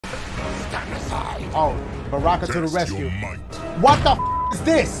Oh, Baraka to the rescue. What the f is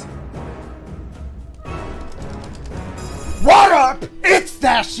this? What up? It's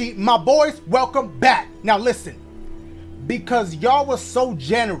Dashie. My boys, welcome back. Now listen, because y'all was so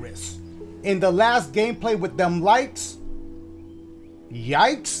generous in the last gameplay with them likes,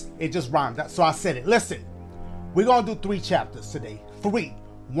 yikes, it just rhymed. So I said it. Listen, we're going to do 3 chapters today. 3.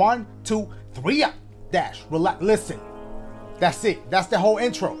 1, 2, 3 up. Dash, relax, listen. That's it. That's the whole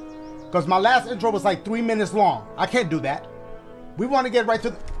intro. Because my last intro was like 3 minutes long. I can't do that. We want to get right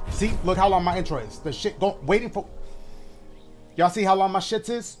to the... See, look how long my intro is. The shit waiting for... Y'all see how long my shits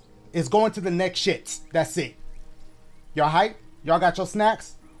is? It's going to the next shits. That's it. Y'all hype? Y'all got your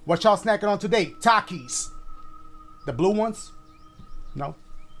snacks? What y'all snacking on today? Takis. The blue ones? No.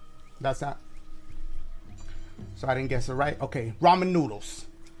 That's not. So I didn't guess it right. Okay. Ramen noodles.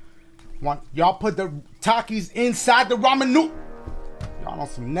 Y'all put the Takis inside the ramen noodle. Y'all on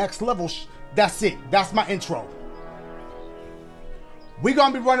some next level that's it. That's my intro. We're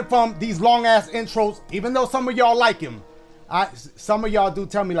going to be running from these long ass intros, even though some of y'all like them. Some of y'all do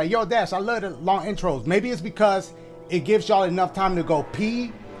tell me like, yo Dash, I love the long intros. Maybe it's because it gives y'all enough time to go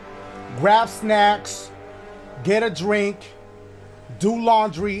pee, grab snacks, get a drink, do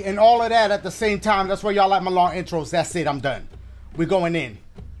laundry, and all of that at the same time. That's why y'all like my long intros. That's it. I'm done. We're going in.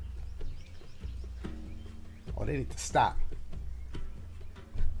 Oh, they need to stop.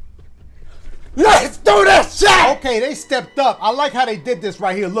 Let's do this shit! Okay, they stepped up. I like how they did this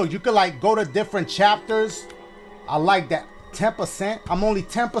right here. Look, you could like go to different chapters. I like that. 10%. I'm only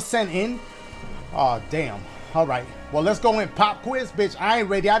 10% in. Oh, damn. All right. Well, let's go in. Pop quiz, bitch. I ain't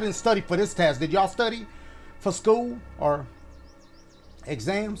ready. I didn't study for this test. Did y'all study for school or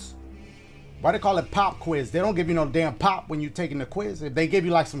exams? Why they call it pop quiz? They don't give you no damn pop when you're taking the quiz. If they give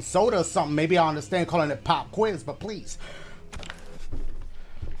you like some soda or something, maybe I understand calling it pop quiz, but please.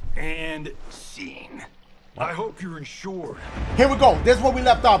 And scene. I hope you're insured. Here we go. This is where we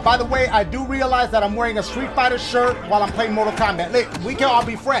left off. By the way, I do realize that I'm wearing a Street Fighter shirt while I'm playing Mortal Kombat. Look, we can all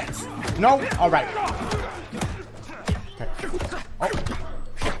be friends. No? All right. Okay. Oh.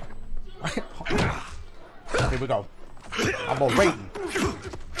 Here we go. I'm about rating.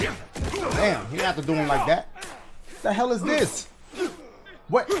 Damn, he didn't have to do him like that. What the hell is this?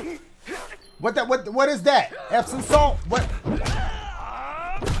 What is that? Epsom salt? What?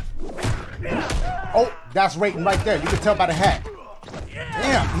 Oh, that's rating right there. You can tell by the hat.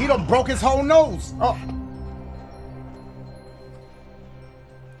 Damn, he done broke his whole nose. Oh.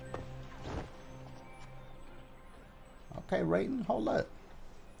 Okay, rating. Hold up.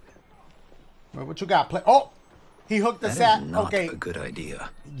 Wait, what you got? Play. Oh, he hooked the sat. Okay. A good idea.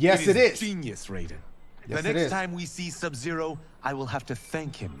 Yes, it is. Genius, Raiden. Yes, the next time we see Sub-Zero, I will have to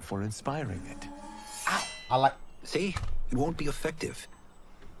thank him for inspiring it. Ow. I like. See, it won't be effective.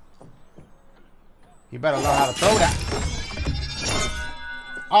 You better learn how to throw that.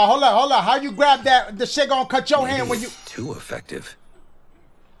 Oh, hold on. How you grab that? The shit gonna cut your hand when you... Too effective.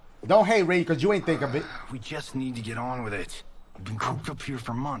 Don't hate Ray, because you ain't think of it. We just need to get on with it. We've been cooped up here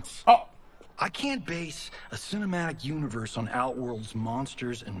for months. Oh. I can't base a cinematic universe on Outworld's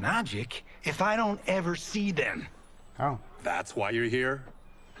monsters and magic if I don't ever see them. Oh. That's why you're here?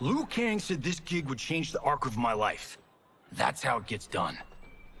 Liu Kang said this gig would change the arc of my life. That's how it gets done.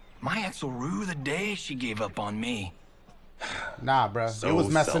 My ex will rue the day she gave up on me. Nah, bro. So it was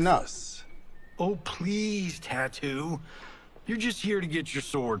messing selfless. Up. Oh, please, Tattoo. You're just here to get your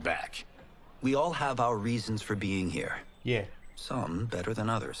sword back. We all have our reasons for being here. Yeah. Some better than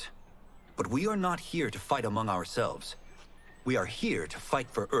others. But we are not here to fight among ourselves. We are here to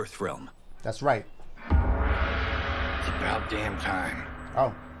fight for Earthrealm. That's right. It's about damn time.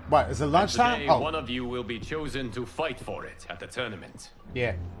 Oh. What? Is it lunchtime? Today, Oh. one of you will be chosen to fight for it at the tournament.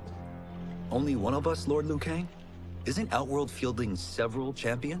 Yeah. Only one of us, Lord Liu Kang? Isn't Outworld fielding several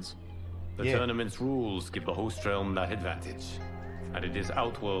champions? The tournament's rules give the host realm that advantage. And it is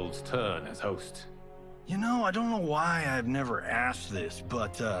Outworld's turn as host. You know, I don't know why I've never asked this,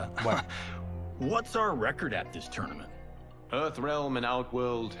 but, What? what's our record at this tournament? Earthrealm and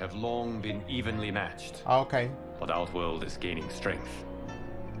Outworld have long been evenly matched. Okay. But Outworld is gaining strength.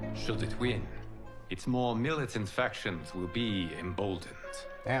 Should it win, its more militant factions will be emboldened.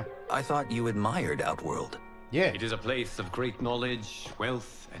 Damn. I thought you admired Outworld. Yeah. It is a place of great knowledge,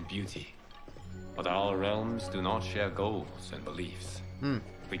 wealth, and beauty. But our realms do not share goals and beliefs.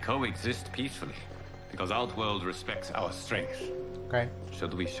 We coexist peacefully, because Outworld respects our strength. Okay.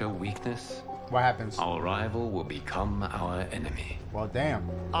 Should we show weakness, What happens? our rival will become our enemy. Well, damn.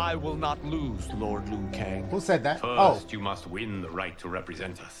 I will not lose, Lord Liu Kang. Who said that? First, you must win the right to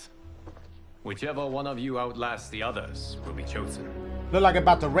represent us. Whichever one of you outlasts the others will be chosen. Look like it's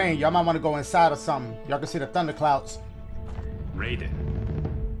about to rain. Y'all might want to go inside or something. Y'all can see the thunderclouds. Raiden,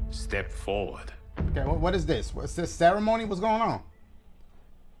 step forward. Okay, what is this? What's this ceremony? What's going on?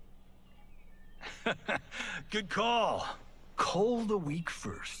 Good call. Cole the week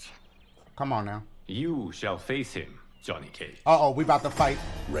first. Come on now. You shall face him, Johnny Cage. Uh-oh, we about to fight.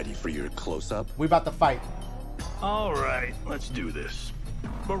 Ready for your close-up? We about to fight. All right, let's do this.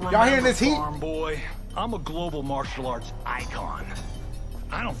 But Y'all hearing this heat? Farm boy, I'm a global martial arts icon.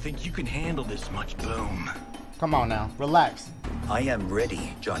 I don't think you can handle this much boom. Come on now, relax. I am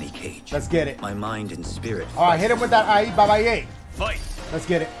ready, Johnny Cage. Let's get it. My mind and spirit. All right, hit him with that Ai Babaye. Fight. Let's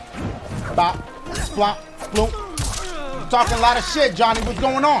get it. Bop, splop, sploop. You talking a lot of shit, Johnny. What's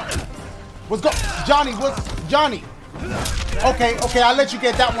going on? Johnny, Johnny? Okay, I'll let you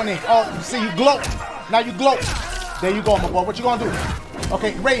get that one in. Oh, you see, you glow. Now you glow. There you go, my boy. What you gonna do?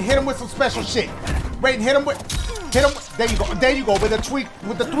 Okay, Raiden, hit him with some special shit. Raiden, hit him with, there you go, with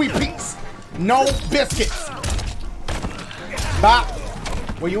the three-piece. No biscuits. Bop.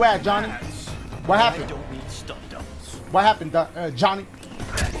 Where you at, Johnny? What happened? I don't need stunt doubles. What happened, Johnny?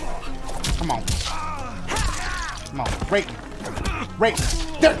 Come on. Come on. Raiden.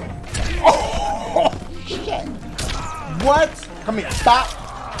 There. Oh, shit. What? Come here. Stop.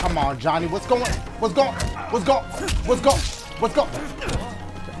 Come on, Johnny. What's going?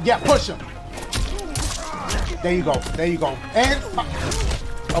 Yeah, push him. There you go. And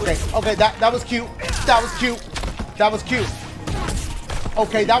okay, that was cute.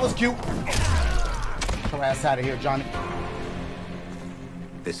 Okay, that was cute. Get your ass out of here, Johnny.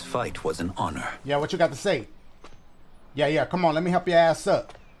 This fight was an honor. Yeah, what you got to say? Yeah, come on, let me help your ass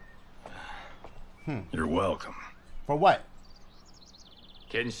up. You're welcome. For what?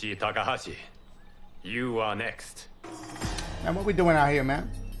 Kenshi Takahashi, you are next. Man, what we doing out here, man?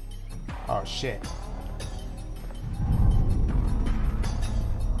 Oh, shit.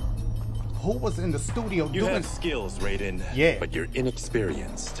 Who was in the studio You doing... have skills, Raiden. Yeah. But you're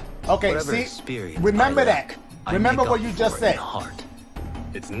inexperienced. Okay, Whatever see? experience Remember I that. lack, I Remember make what up you for just it said. in heart.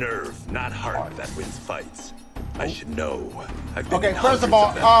 It's nerve, not heart, that wins fights. I should know. I've been Okay, in first of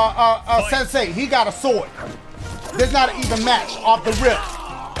hundreds all, them. Sensei, he got a sword. There's not an even match off the rip.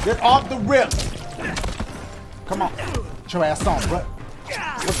 They're off the rip. Come on. Get your ass on, bro.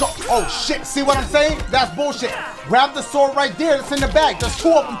 Let's go. Oh, shit. See what I'm saying? That's bullshit. Grab the sword right there. It's in the bag. There's two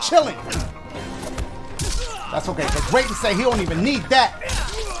of them chilling. That's okay. Because Raiden say he don't even need that.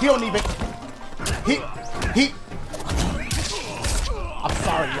 He don't even... I'm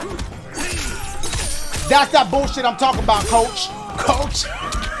sorry, yo. That's that bullshit I'm talking about, Coach.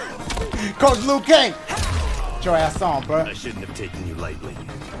 Coach Liu Kang. Get your ass on, bro. I shouldn't have taken you lightly.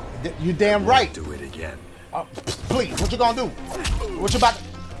 You damn right. Do it again. Please, what you gonna do? What you about to...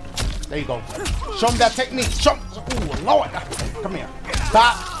 There you go. Show him that technique. Show him. Ooh, Lord. Come here.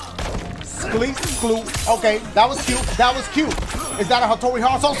 Stop. Sklee, skloo. Okay, that was cute. Is that a Hattori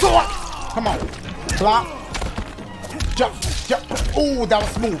Hanzo sword? Come on. Plop. Jump. Ooh, that was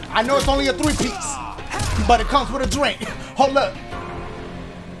smooth. I know it's only a three-piece, but it comes with a drink. Hold up.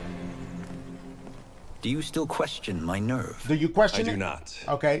 Do you still question my nerve? Do you question it? I do not.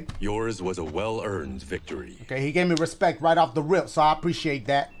 Okay. Yours was a well-earned victory. Okay, he gave me respect right off the rip, so I appreciate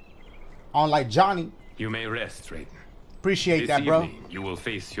that. Unlike Johnny. You may rest, Raiden. Appreciate This that, bro. evening, you will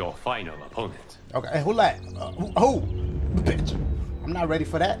face your final opponent. Okay, hey, who that? Who? Bitch. I'm not ready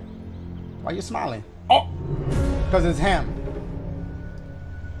for that. Why you smiling? Oh! Because it's him.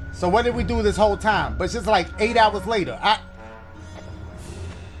 So what did we do this whole time? But it's just like 8 hours later.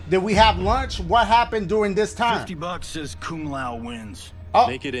 Did we have lunch? What happened during this time? $50 says Kung Lao wins. Oh,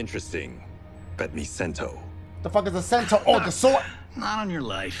 Make it interesting. Bet me Sento. the fuck is a cento? Oh, the sword. Not on your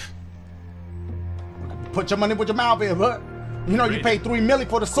life. Put your money with your mouth in, but you know you paid $3 million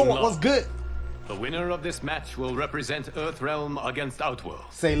for the sword. What's good? The winner of this match will represent Earthrealm against Outworld.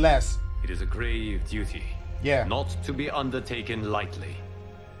 Say less. It is a grave duty. Yeah. Not to be undertaken lightly.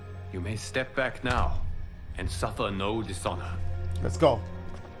 You may step back now and suffer no dishonor. Let's go.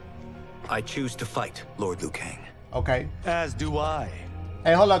 I choose to fight, Lord Liu Kang. Okay. As do I.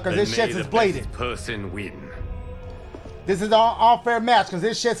 Hey, hold up, because Then this may shit the is bladed. best person win. This is an unfair match because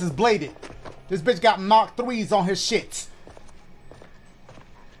this shit is bladed. This bitch got Mach 3s on his shits.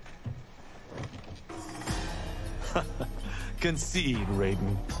 Concede,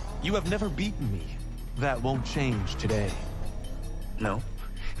 Raiden. You have never beaten me. That won't change today. No.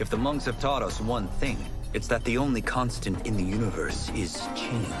 If the monks have taught us one thing, it's that the only constant in the universe is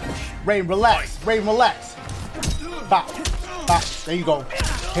change. Raiden, relax. Raiden, relax. Bop. Bop. There you go.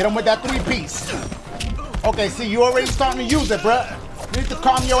 Hit him with that three-piece. Okay, see, you already starting to use it, bruh. You need to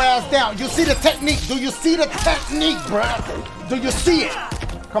calm your ass down. You see the technique. Do you see the technique, bruh? Do you see it?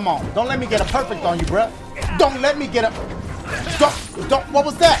 Come on. Don't let me get a perfect on you, bruh. Don't let me get a... Don't. What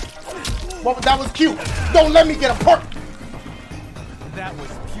was that? That was cute. Don't let me get a perfect. That was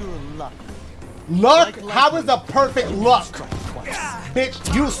pure luck. Luck? How is a perfect luck?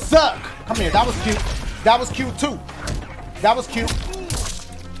 Bitch, you suck. Come here. That was cute. That was cute, too. That was cute.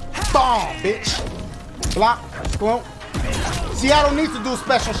 Bomb, bitch. Block. Boom. See, I don't need to do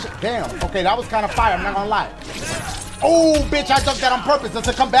special shit. Damn. Okay, that was kind of fire. I'm not gonna lie. Oh, bitch, I took that on purpose. Does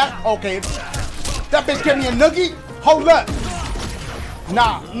it come back? Okay. That bitch gave me a noogie? Hold up.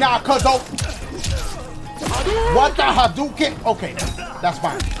 Nah, cuzzo. What the Hadouken? Okay, that's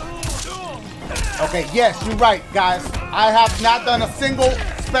fine. Okay, yes, you're right, guys. I have not done a single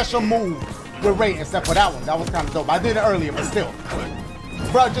special move with Ray except for that one. That was kind of dope. I did it earlier, but still.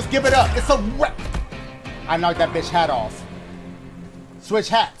 Bro, just give it up. It's a wreck. I knocked that bitch hat off. Switch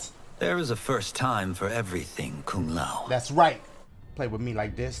hats. There is a first time for everything, Kung Lao. That's right. Play with me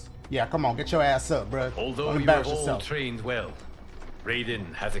like this. Yeah, come on, get your ass up, bro. Although you are all trained well,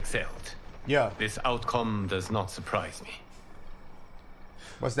 Raiden has excelled. Yeah. This outcome does not surprise me.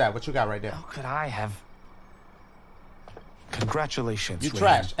 What's that? What you got right there? How could I have? Congratulations, You Raiden.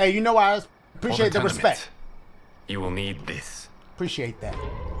 trash. Hey, you know I appreciate the respect. You will need this. Appreciate that.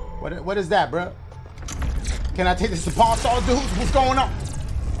 What is that, bro? Can I take this to Pawn Star dudes? What's going on?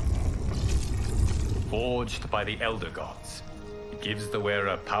 Forged by the Elder Gods, it gives the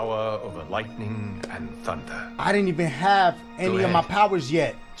wearer power over lightning and thunder. I didn't even have any of my powers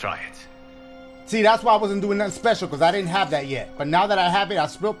yet. Try it. See, that's why I wasn't doing nothing special, because I didn't have that yet. But now that I have it, I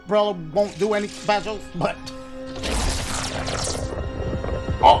still probably won't do any specials, but...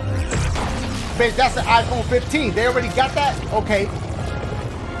 Oh! Bitch, that's the iPhone 15. They already got that? Okay.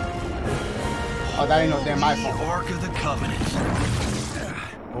 Oh, that ain't no damn iPhone. The Ark of the Covenant.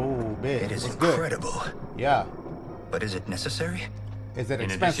 Oh, bitch. It is it's incredible. Good. Yeah. But is it necessary? Is it In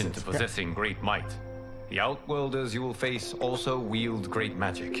expensive? addition to possessing great might, the Outworlders you will face also wield great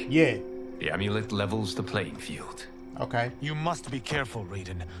magic. Yeah. The amulet levels the playing field. Okay. You must be careful,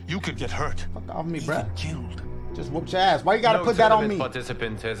 Raiden. You could get hurt. Fuck off me, bruh. Killed. Just whooped your ass. Why you gotta No put that on tournament me?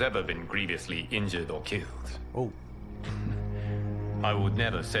 participant has ever been grievously injured or killed. Oh. I would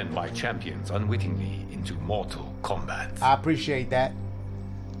never send my champions unwittingly into mortal combat. I appreciate that.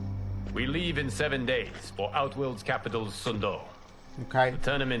 We leave in 7 days for Outworld's capital, Sundo. Okay. The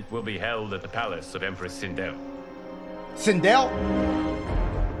tournament will be held at the palace of Empress Sindel. Sindel?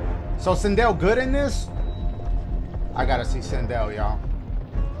 So Sindel good in this? I gotta see Sindel, y'all.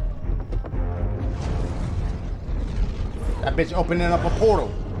 That bitch opening up a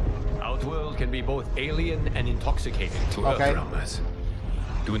portal. Outworld can be both alien and intoxicating to Okay. Earthrealmers.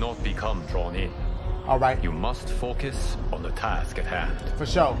 Do not become drawn in. All right. You must focus on the task at hand. For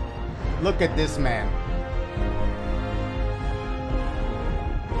sure. Look at this man.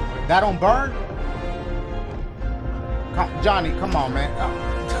 That don't burn? Johnny, come on, man.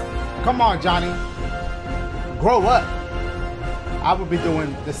 Come on, Johnny. Grow up. I would be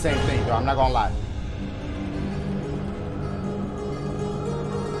doing the same thing, though. I'm not gonna lie.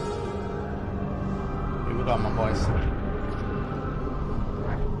 Here we go, my boys.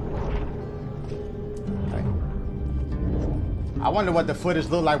 Okay. I wonder what the footage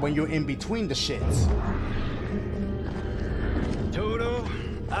look like when you're in between the shits. Toto,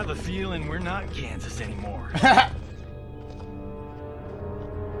 I have a feeling we're not Kansas anymore.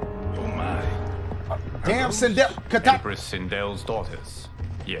 Oh my. Damn, Sindel. Empress Sindel's daughters.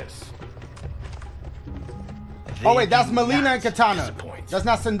 Yes. Oh wait, that's They do Mileena not and Katana. disappoint. That's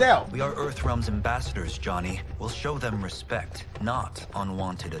not Sindel. We are Earthrealm's ambassadors, Johnny. We'll show them respect, not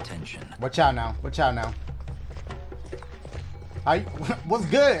unwanted attention. Watch out now. Watch out now. How you, what's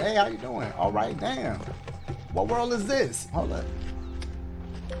good? Hey, how you doing? All right, damn. What world is this? Hold up.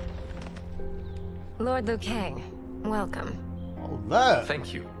 Lord Liu Kang, welcome. Hold up.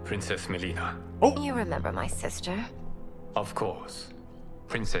 Thank you, Princess Mileena. You remember my sister? Of course.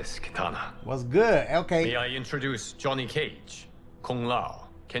 Princess Katana. What's good? May Okay. I introduce Johnny Cage, Kung Lao,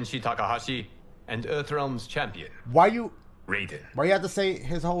 Kenshi Takahashi, and Earthrealm's champion, Why you Raiden. you have to say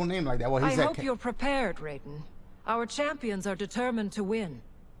his whole name like that? Well, he I said hope you're prepared, Raiden. Our champions are determined to win.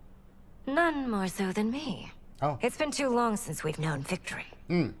 None more so than me. Oh. It's been too long since we've known victory.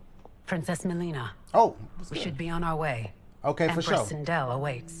 Princess Mileena, Oh, what's we good? should be on our way. Okay, for Empress sure. Sindel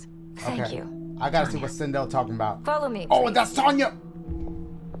awaits. Thank Okay. you. I gotta see what Sindel talking about. Follow me. Oh, please. that's Tanya.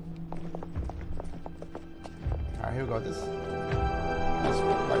 All right, here we go. This that's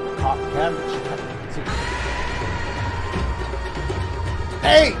like cop cabbage.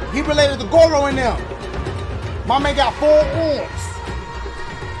 Hey, he related to Goro in them. My man got 4 arms.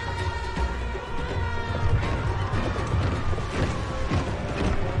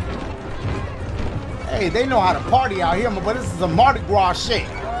 Hey, they know how to party out here, but this is a Mardi Gras shit.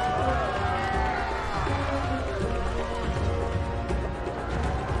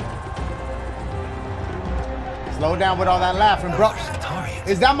 Slow down with all that laughing, bro.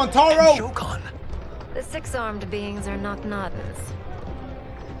 Is that Montaro? The six-armed beings are not Nodens.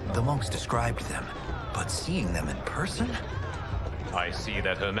 The monks described them, but seeing them in person? I see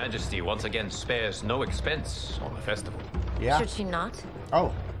that Her Majesty once again spares no expense on the festival. Yeah. Should she not?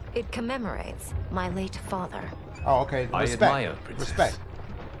 Oh. It commemorates my late father. Oh, okay. Respect. I admire, Princess. Respect.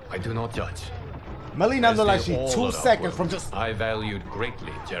 I do not judge. Mileena looked like As she's did 2 all seconds our from world, just... I valued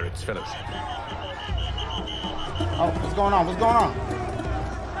greatly Jared's fellowship. Oh, what's going on? What's going on?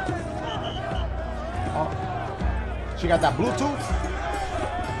 Oh. She got that Bluetooth?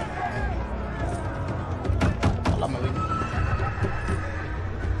 Hello, Mileena.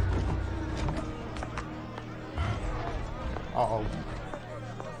 Uh-oh.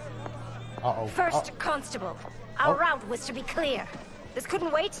 Uh-oh. First Constable, our route was to be clear. This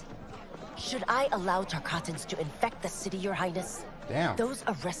couldn't wait? Should I allow Tarkatans to infect the city, Your Highness? Damn. Those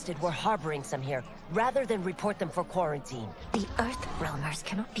arrested were harboring some here, rather than report them for quarantine. The Earth Realmers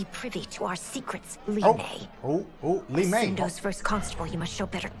cannot be privy to our secrets, Li Oh. Mei. Oh, Li Mei. Sindo's first constable, you must show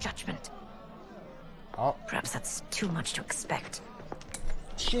better judgment. Oh. Perhaps that's too much to expect.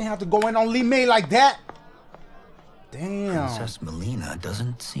 She didn't have to go in on Li Mei like that. Damn. Princess Mileena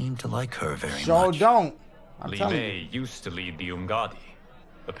doesn't seem to like her very Sure much. don't. I'm Li telling Mei used to lead the Umgadi,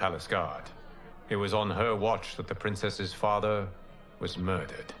 the palace guard. It was on her watch that the princess's father was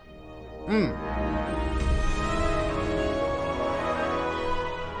murdered. you.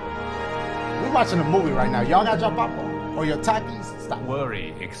 We're watching a movie right now. Y'all got your popcorn or your Takis? Stop.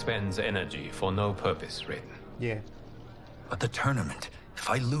 Worry expends energy for no purpose, Raiden. Yeah. But the tournament, if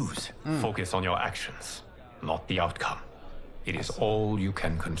I lose... Focus on your actions, not the outcome. It is all you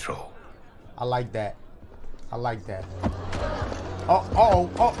can control. I like that. I like that.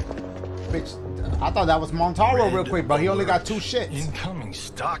 Oh. Bitch, I thought that was Montaro real quick, but he only got 2 shits. Incoming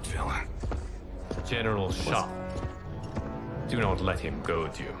stock villain. General Shah. Do not let him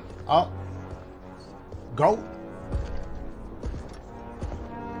goad you. Oh. Go.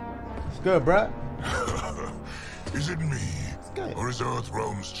 It's good, bruh. Is it me? good. Or is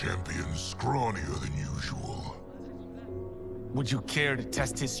Earthrealm's champion scrawnier than usual? Would you care to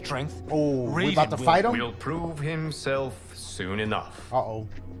test his strength? Oh, we about to fight him? Will prove himself soon enough. Uh-oh.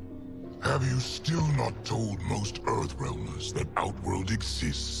 Have you still not told most Earthrealmers that Outworld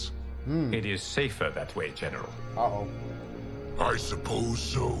exists? It is safer that way, General. Uh-oh. I suppose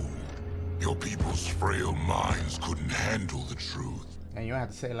so. Your people's frail minds couldn't handle the truth. And you don't have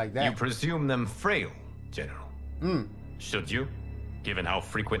to say it like that. You presume them frail, General. Should you? Given how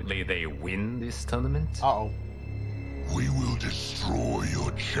frequently they win this tournament? Uh-oh. We will destroy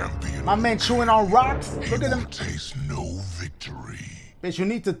your champion. My man chewing on rocks? Look at him. Taste no victory. Bitch, you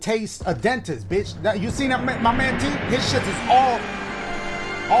need to taste a dentist, bitch. That, you seen that, my man teeth? His shit is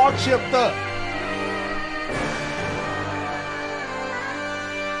all chipped up.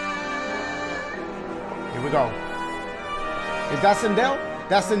 Here we go. Is that Sindel?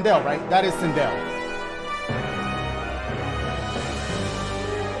 That's Sindel, right? That is Sindel.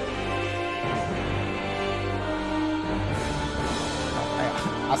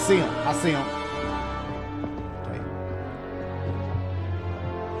 I see him. I see him. Okay.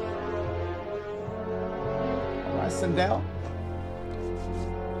 All right, Sindel.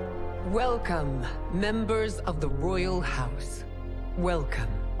 Welcome, members of the Royal House. Welcome,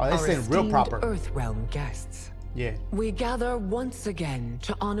 Oh, they our saying real esteemed proper. Earthrealm guests. Yeah. We gather once again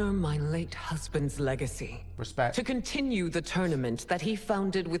to honor my late husband's legacy. Respect. To continue the tournament that he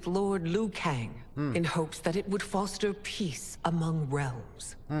founded with Lord Liu Kang, in hopes that it would foster peace among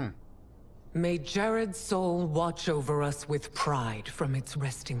realms. May Jared's soul watch over us with pride from its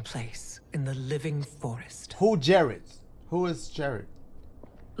resting place in the living forest. Who Jared? Who is Jared?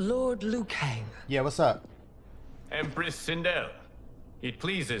 Lord Liu Kang. Yeah, what's up? Empress Sindel, it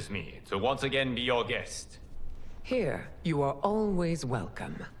pleases me to once again be your guest. Here, you are always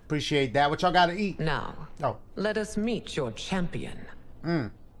welcome. Appreciate that. What y'all gotta eat? Now, Oh. let us meet your champion.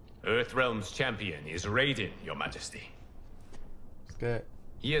 Earthrealm's champion is Raiden, Your Majesty. It's good.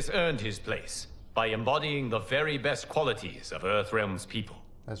 He has earned his place by embodying the very best qualities of Earthrealm's people.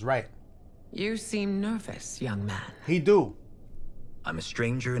 That's right. You seem nervous, young man. He do. I'm a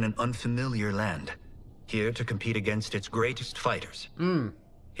stranger in an unfamiliar land, here to compete against its greatest fighters.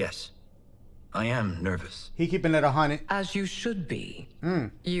 Yes, I am nervous. He keeping it 100. As you should be.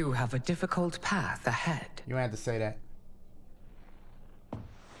 You have a difficult path ahead. You had to say that.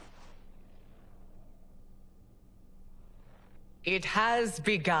 It has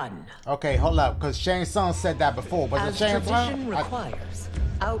begun. Okay, hold up, because Shang Tsung said that before. Was As it Shang tradition Tsung? requires,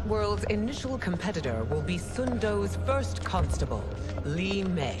 Outworld's initial competitor will be Sundo's first constable, Li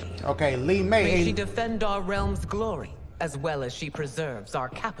Mei. Okay, Li Mei. May she defend our realm's glory, as well as she preserves our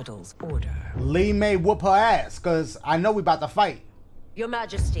capital's order. Li Mei whoop her ass, because I know we about to fight. Your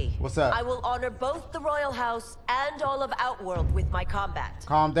Majesty. What's up? I will honor both the Royal House and all of Outworld with my combat.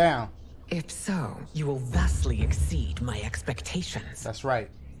 Calm down. If so, you will vastly exceed my expectations. That's right.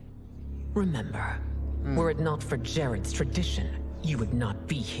 Remember, were it not for Jared's tradition, you would not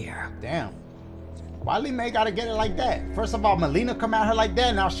be here. Damn. Why Li Mei gotta get it like that? First of all, Mileena come at her like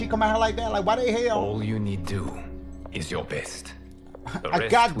that, now she come at her like that. Like, why the hell? All you need do is your best. The I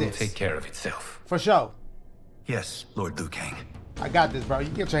rest got will this. take care of itself. For sure. Yes, Lord Liu Kang. I got this, bro. You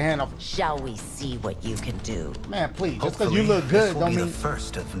get your hand off. Shall we see what you can do? Man, please. Just because Hopefully, you look this good will don't be mean... the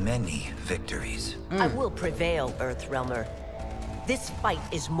first of many victories. I will prevail, Earthrealmer. This fight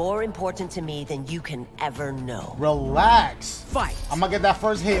is more important to me than you can ever know. Relax. Fight. I'm gonna get that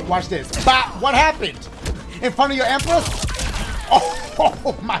first hit. Watch this. Bop. What happened? In front of your Empress?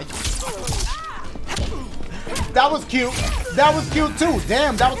 Oh my. That was cute. That was cute too.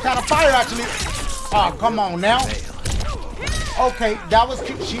 Damn, that was kind of fire actually. Oh, come on now. Okay, that was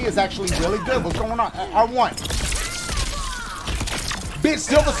cute. She is actually really good. What's going on? R1. Bitch,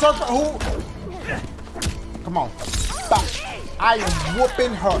 Silver Surfer. Who? Come on. Bop. I am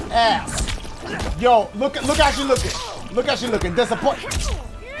whooping her ass. Yo, look how she looking. Look how she looking. Disappointed.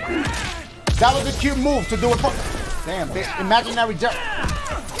 That was a cute move to do it. Damn, bitch. Imaginary jump.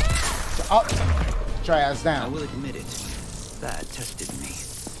 Oh, get your ass down. I will admit it. That tested me.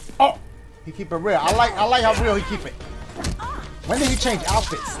 Oh, he keep it real. I like how real he keep it. When did he change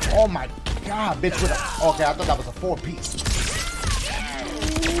outfits? Oh my God, bitch. With a okay, I thought that was a 4-piece.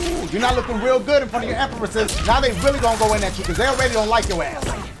 You're not looking real good in front of your empresses. Now they really gonna go in at you because they already don't like your ass.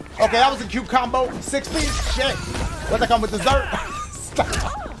 Okay, that was a cute combo. 6-piece. Shit. What that come with dessert?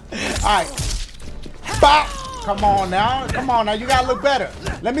 All right. Bop. Come on now. Come on now. You gotta look better.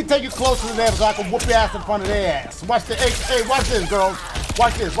 Let me take you closer to them so I can whoop your ass in front of their ass. Watch the. Hey, watch this, girls.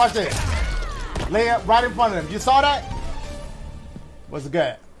 Watch this. Watch this. Lay up right in front of them. You saw that? What's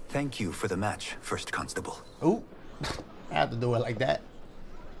good? Thank you for the match, First Constable. Ooh. I have to do it like that.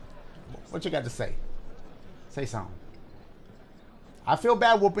 What you got to say? Say something. I feel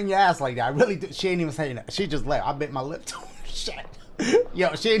bad whooping your ass like that. I really do. She ain't even saying that. She just left. I bit my lip. Shit.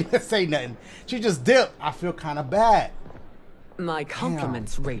 Yo, she ain't even say nothing. She just dipped. I feel kind of bad. My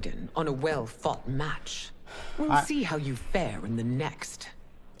compliments, Raiden, on a well-fought match. We'll see how you fare in the next.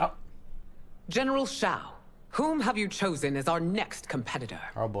 Oh. General Shao, whom have you chosen as our next competitor?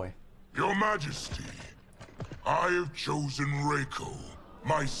 Oh boy. Your Majesty, I have chosen Reiko,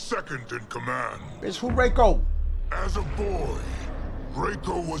 my second in command. Bitch, who Reiko? As a boy,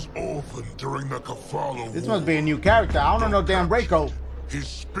 Reiko was orphaned during the Kafala This War. must be a new character. I don't know no damn Reiko. His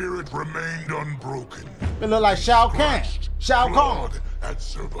spirit remained unbroken. It look like Shao Kahn. Shao Kahn. Blood had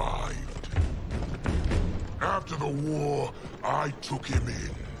survived. After the war, I took him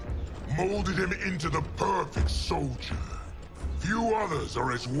in, molded him into the perfect soldier. Few others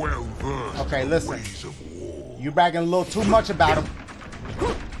are as well versed Okay, in the listen. ways of war. You bragging a little too much about him.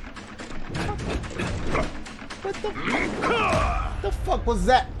 What the fuck was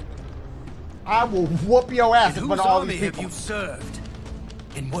that? I will whoop your ass in front of all these people. Have you served?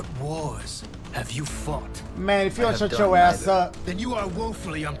 In what wars have you fought? Man, if you don't shut your ass up. Then you are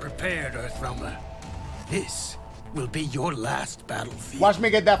woefully unprepared, Earthrealmer. This will be your last battlefield. Watch me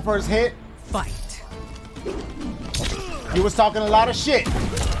get that first hit. Fight. You was talking a lot of shit.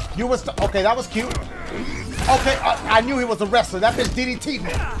 You was okay. That was cute. Okay, I knew he was a wrestler. That bitch DDT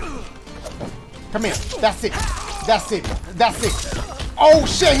me. Come here. That's it. That's it. That's it. Oh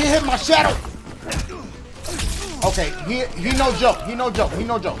shit! He hit my shadow. Okay, he no joke. He no joke. He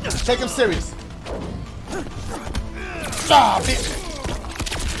no joke. Take him serious. Ah, bitch.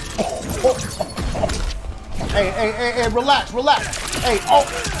 Hey, relax, relax. Hey, oh,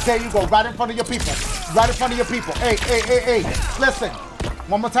 there you go. Right in front of your people. Right in front of your people. Hey. Listen.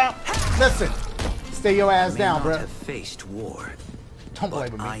 One more time. Listen. Stay your ass down, bro. I have faced war. Don't play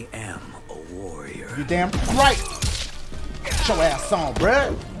with me. I am a warrior. You damn right. Get your ass on,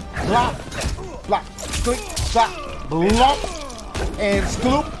 bruh. Block, scoop, block, blump, and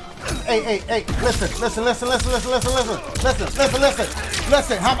scoop. Hey, listen.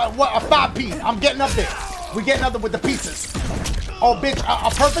 Listen, how about what a 5-piece? I'm getting up there. We getting up there with the pieces. Oh, bitch, a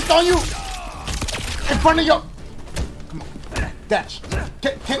perfect on you. In front of your. Come on, dash.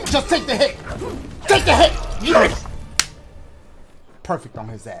 Just take the hit. Take the hit. Yes. Perfect on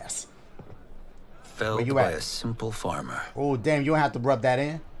his ass. felled you by at? a simple farmer. Oh, damn, you don't have to rub that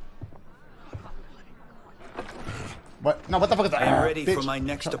in. What? No, what the fuck is that? I am ready bitch. for my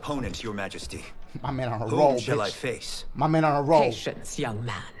next opponent, Your Majesty. My man on a Whom roll, shall bitch. I face? My man on a roll. Patience, young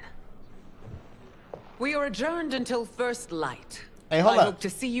man. We are adjourned until first light. Hey, hold I up. hope to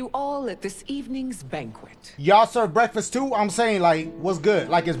see you all at this evening's banquet. Y'all serve breakfast too? I'm saying, like, what's good?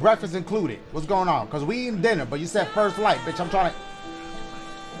 Like, is breakfast included? What's going on? Because we eating dinner, but you said first light, bitch. I'm trying to...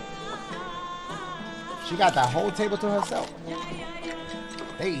 She got that whole table to herself.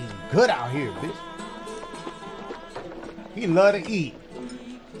 They eating good out here, bitch. He love to eat.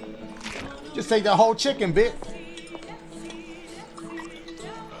 Just take the whole chicken, bitch.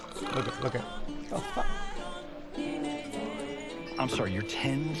 Look at. The fuck? I'm sorry, you're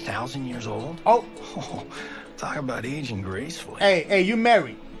 10,000 years old? Oh. Talk about aging gracefully. Hey, you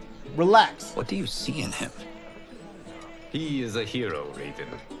married. Relax. What do you see in him? He is a hero,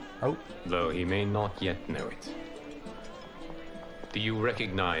 Raiden. Oh. Though he may not yet know it. Do you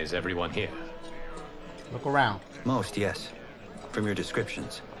recognize everyone here? Look around. Most, yes. From your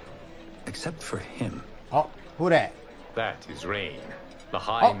descriptions. Except for him. Oh, who that? That is Rain, the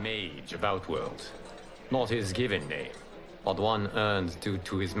High Mage of Outworld. Not his given name, but one earned due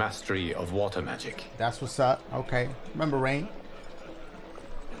to his mastery of water magic. That's what's up. Okay. Remember Rain?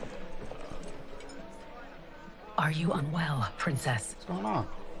 Are you unwell, Princess? What's going on?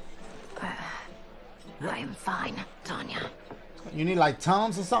 I am fine, Tanya. You need like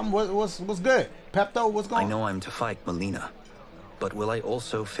Tums or something? What's good? Pepto, what's going on? I know I'm to fight Mileena, but will I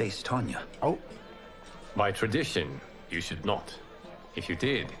also face Tanya? Oh. By tradition, you should not. If you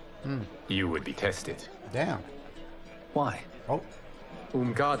did, you would be tested. Damn. Why? Oh.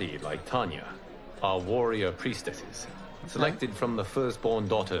 Umgadi, like Tanya, are warrior priestesses, selected from the firstborn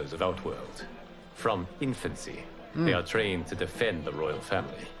daughters of Outworld. From infancy, they are trained to defend the royal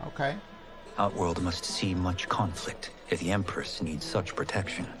family. Okay. Outworld must see much conflict if the Empress needs such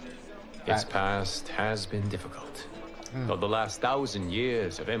protection. Its past has been difficult. But the last 1,000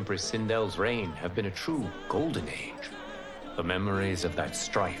 years of Empress Sindel's reign have been a true golden age. The memories of that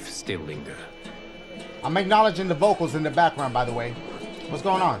strife still linger. I'm acknowledging the vocals in the background, by the way. What's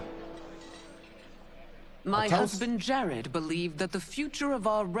going on? My husband Jared believed that the future of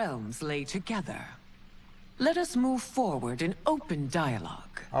our realms lay together. Let us move forward in open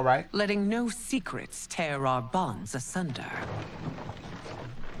dialogue. All right. Letting no secrets tear our bonds asunder.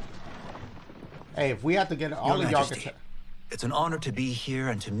 Hey, if we have to get all Your of y'all... Majesty, it's an honor to be here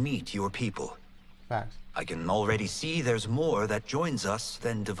and to meet your people. Facts. I can already see there's more that joins us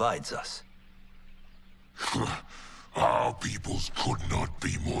than divides us. Our peoples could not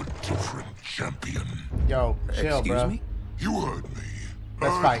be more different, champion. Yo, chill, Excuse bro. me? You heard me.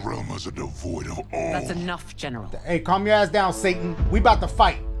 Let's fight. Earthrealmers are devoid of all. That's enough, General. Hey, calm your ass down, Satan. We about to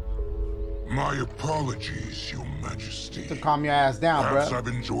fight. My apologies, Your Majesty. To calm your ass down, bro. Perhaps I've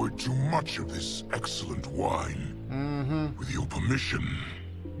enjoyed too much of this excellent wine. With your permission.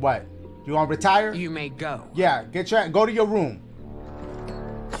 What? You gonna retire? You may go. Yeah, go to your room.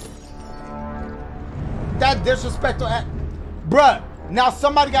 That disrespectful act. Bruh, now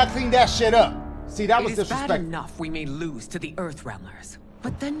somebody gotta clean that shit up. See, that was It is bad disrespectful. enough we may lose to the Earthrealmers,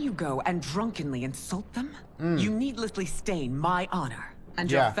 but then you go and drunkenly insult them? You needlessly stain my honor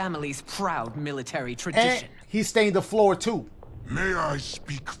and your family's proud military tradition. And he stained the floor too. May I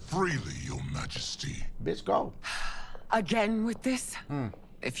speak freely, Your Majesty? Bitch, go. Again with this?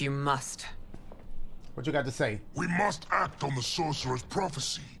 If you must. What you got to say? We must act on the sorcerer's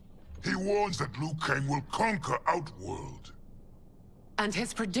prophecy. He warns that Liu Kang will conquer Outworld. And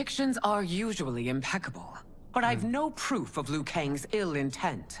his predictions are usually impeccable. But I've no proof of Liu Kang's ill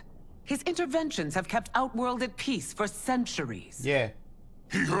intent. His interventions have kept Outworld at peace for centuries. Yeah.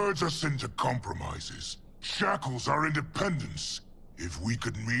 He herds us into compromises, shackles our independence. If we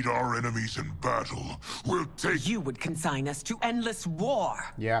could meet our enemies in battle, we'll take... You would consign us to endless war.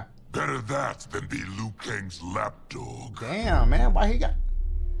 Yeah. Better that than be Liu Kang's lapdog. Damn, man. Why he got...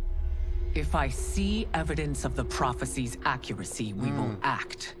 If I see evidence of the prophecy's accuracy, we will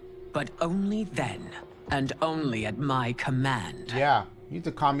act. But only then, and only at my command. Yeah. You need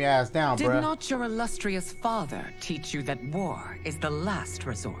to calm your ass down, Did bruh. not your illustrious father teach you that war is the last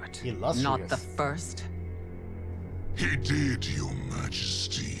resort, not the first? He did, Your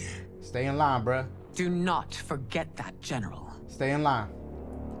Majesty. Stay in line, bruh. Do not forget that, General. Stay in line.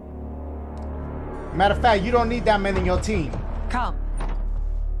 Matter of fact, you don't need that many in your team. Come.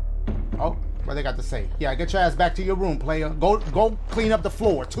 Oh, what they got to say? Yeah, get your ass back to your room, player. Go clean up the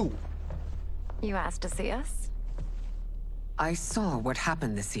floor, too. You asked to see us? I saw what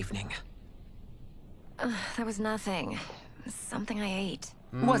happened this evening. There was nothing. Something I ate.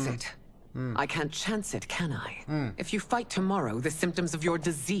 Was it? I can't chance it, can I? If you fight tomorrow, the symptoms of your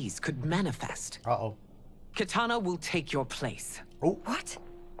disease could manifest. Uh-oh. Kitana will take your place. Oh. What?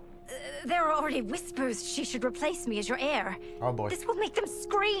 There are already whispers she should replace me as your heir. Oh boy. This will make them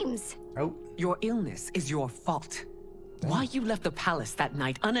screams. Oh. Your illness is your fault. Why you left the palace that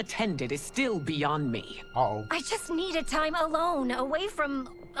night unattended is still beyond me. Uh-oh. I just needed time alone, away from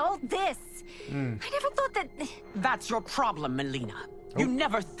all this. I never thought that... That's your problem, Mileena. You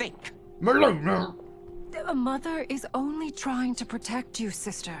never think. Mileena! A mother is only trying to protect you,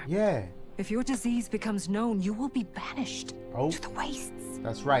 sister. Yeah. If your disease becomes known, you will be banished to the wastes.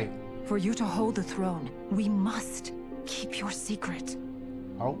 That's right. For you to hold the throne, we must keep your secret.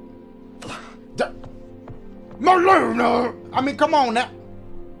 Oh. Mileena! I mean, come on now.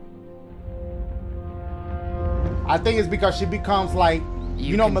 I think it's because she becomes like,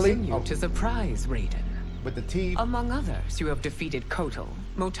 you know, Mileena. Oh. To surprise Raiden. With the teeth. Among others, you have defeated Kotal,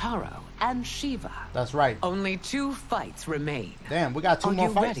 Motaro, and Shiva. That's right. Only 2 fights remain. Damn, we got 2 more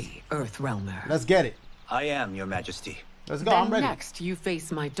fights. Are you ready, Earthrealmer? Let's get it. I am, Your Majesty. Let's go, Then I'm ready. Next, you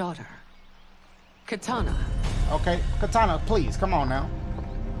face my daughter, Kitana. Okay, Kitana, please, come on now.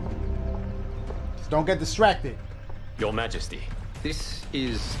 Just don't get distracted. Your Majesty, this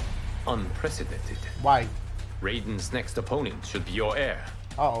is unprecedented. Why? Raiden's next opponent should be your heir.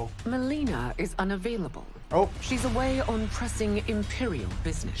 Uh-oh. Mileena is unavailable. Oh. She's away on pressing Imperial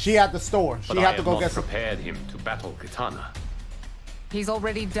business. She at the store. She had to go get some. prepared him to battle Kitana. He's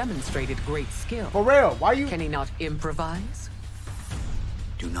already demonstrated great skill. For real, why you... Can he not improvise?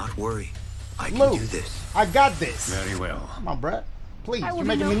 Do not worry. I can Luke, do this. I got this. Very well. Come on, bruh. Please, I will you're be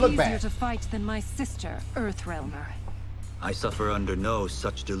making no me look easier bad. to fight than my sister, Earthrealmer. I suffer under no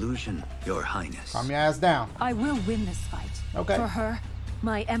such delusion, Your Highness. Calm your ass down. I will win this fight. Okay. For her,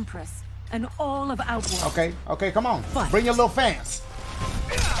 my Empress, and all of Outworld. Okay, okay, come on. Fight. Bring your little fans.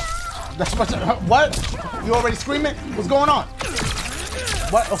 That's what? You already screaming? What's going on?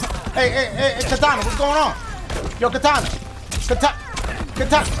 What? Hey, Katana, what's going on? Yo, Katana.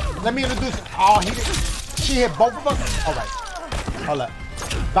 Katana. Let me introduce. Oh, he did. She hit both of us? All right. Hold up.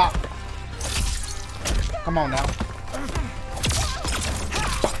 Stop. Come on now.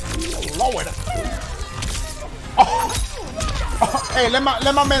 Lord. Oh. Hey, let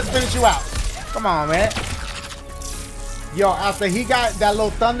my man finish you out. Come on, man. Yo, after he got that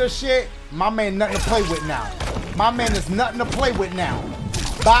little thunder shit, my man nothing to play with now. My man is nothing to play with now.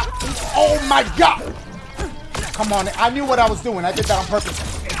 Bop. Oh my God. Come on, I knew what I was doing. I did that on purpose.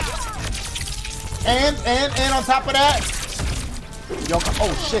 And on top of that, yo,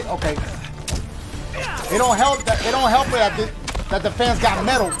 oh shit, okay. It don't help that the fans got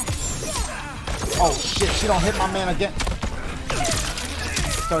metal. Oh shit, she don't hit my man again.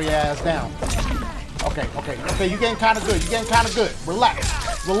 Throw your ass down. Okay, you getting kind of good. Relax.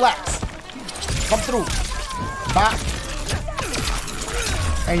 Come through. Bop.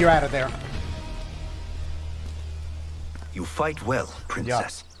 And you're out of there. You fight well,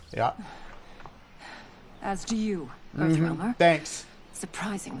 Princess. Yeah. As do you, Earthrealmer. Thanks.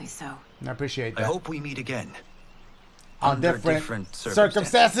 Surprisingly so. I appreciate that. I hope we meet again. Under different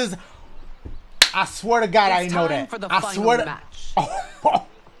circumstances. I swear to God, I didn't know that. I swear to... match. Oh.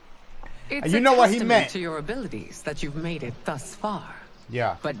 It's You know what he testament meant. to your abilities that you've made it thus far.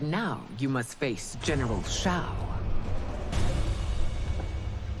 Yeah. But now you must face General Shao.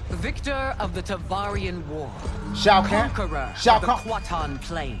 Victor of the Tavarian War. Shao Kahn. Conqueror Shao of the Kahn. Quatan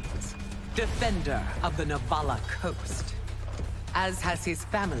Plains. Defender of the Navala Coast. As has his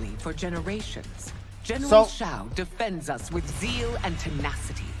family for generations. General Shao defends us with zeal and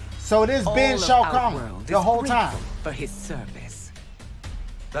tenacity. So it is been Shao Kahn the whole time. For his service.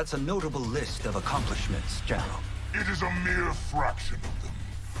 That's a notable list of accomplishments, General. It is a mere fraction of them.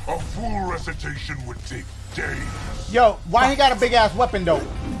 A full recitation would take days. Yo, why he got a big ass weapon though?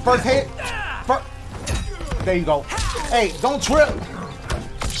 First hit. There you go. Hey, don't trip.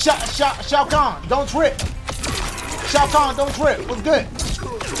 Shao Kahn, don't trip. Shao Kahn, don't trip. What's good?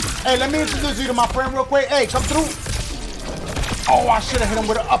 Hey, let me introduce you to my friend real quick. Hey, come through. Oh, I should have hit him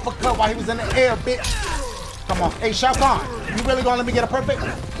with an uppercut while he was in the air, bitch. Come on. Hey, Shao Kahn, you really gonna let me get a perfect?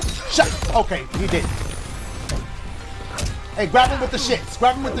 Okay, he did. Hey, grab him with the shits.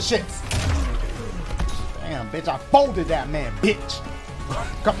 Damn, bitch, I folded that man, bitch.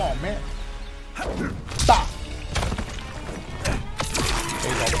 Come on, man. Stop.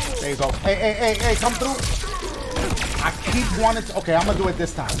 There you go. Hey, come through. I keep wanting to. Okay, I'm gonna do it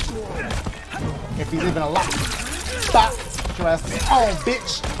this time. If he's even alive. Stop. Get your ass on,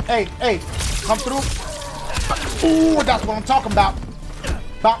 bitch. Hey, come through. Ooh, that's what I'm talking about.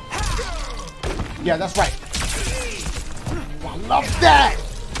 Bop. Yeah, that's right. I love that.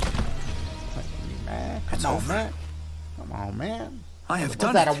 Come on, man. Come on, man. I have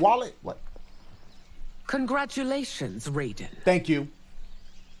done it. Was that a wallet? What? Congratulations, Raiden. Thank you.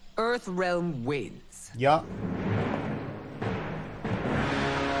 Earthrealm wins. Yup.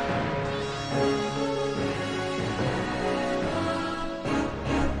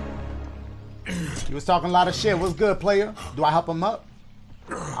 He was talking a lot of shit. What's good, player? Do I help him up?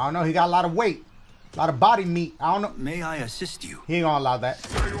 I don't know. He got a lot of weight. A lot of body meat. I don't know. May I assist you? He ain't gonna allow that.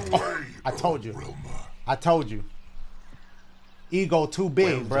 Oh, I told you. I told you. Ego too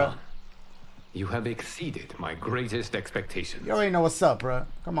big, bro. You have exceeded my greatest expectations. You already know what's up, bro.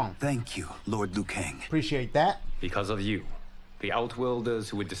 Come on. Thank you, Lord Liu Kang. Appreciate that. Because of you, the Outworlders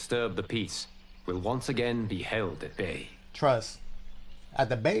who would disturb the peace will once again be held at bay. Trust. At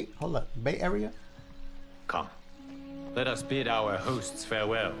the bay? Hold up. Bay area? Come. Let us bid our hosts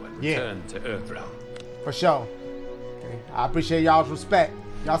farewell and return to Earthrealm. For sure. Okay. I appreciate y'all's respect.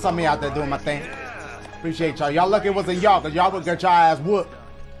 Y'all saw me out there doing my thing. Appreciate y'all. Y'all lucky it wasn't y'all, because y'all would get your ass whooped.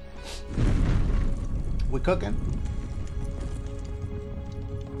 We cooking?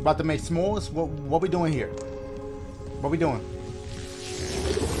 About to make s'mores? What we doing here? What we doing?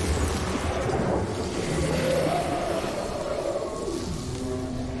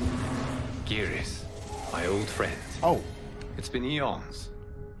 Geras, my old friend. Oh. It's been eons.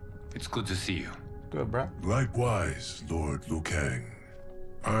 It's good to see you. Good, bro. Likewise, Lord Liu Kang.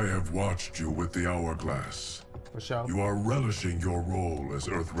 I have watched you with the Hourglass. For sure. You are relishing your role as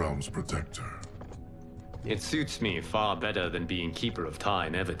Earthrealm's protector. It suits me far better than being Keeper of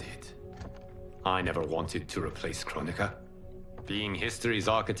Time ever did. I never wanted to replace Chronica. Being history's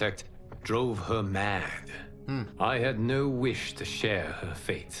architect drove her mad. I had no wish to share her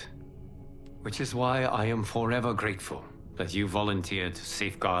fate. Which is why I am forever grateful that you volunteered to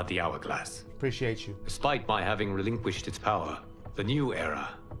safeguard the Hourglass. Appreciate you. Despite my having relinquished its power, the new era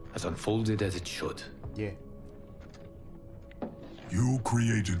has unfolded as it should. Yeah. You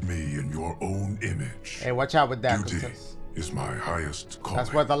created me in your own image. Hey, watch out with that. Duty is my highest calling.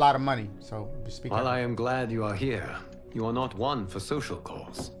 That's worth a lot of money, so speak While I am glad you are here, you are not one for social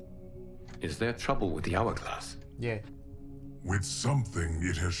calls. Is there trouble with the Hourglass? Yeah. With something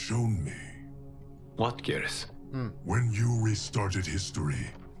it has shown me. What, Geras? When you restarted history,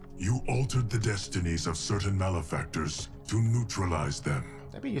 you altered the destinies of certain malefactors to neutralize them.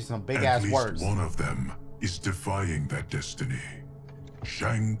 They be using some big-ass words. At least one of them is defying that destiny.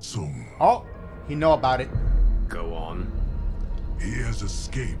 Shang Tsung. Oh, he know about it. Go on. He has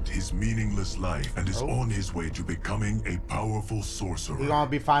escaped his meaningless life and is on his way to becoming a powerful sorcerer. He gonna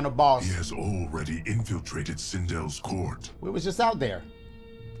be final boss. He has already infiltrated Sindel's court. We was just out there.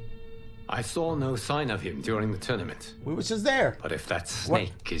 I saw no sign of him during the tournament. We was just there. But if that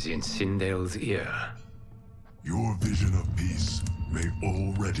snake is in Sindel's ear... Your vision of peace may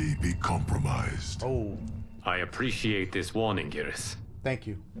already be compromised. Oh. I appreciate this warning, Geras. Thank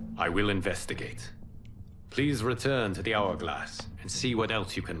you. I will investigate. Please return to the Hourglass and see what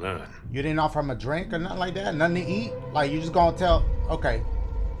else you can learn. You didn't offer him a drink or nothing like that? Nothing to eat? Like, you just gonna tell... Okay.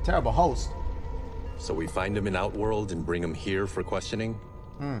 Terrible host. So we find him in Outworld and bring him here for questioning?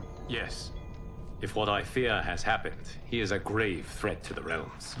 Yes. If what I fear has happened, he is a grave threat to the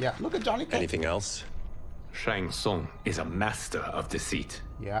realms. Yeah, look at Johnny Cage. Anything else? Shang Tsung is a master of deceit.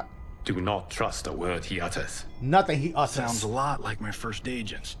 Yeah. Do not trust a word he utters. Nothing he utters. Sounds a lot like my first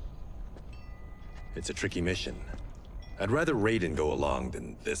agents. It's a tricky mission. I'd rather Raiden go along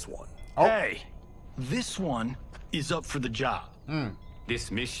than this one. Oh. Hey, this one is up for the job. This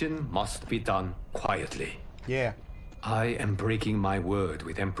mission must be done quietly. Yeah. I am breaking my word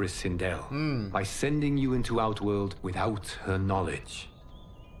with Empress Sindel by sending you into Outworld without her knowledge.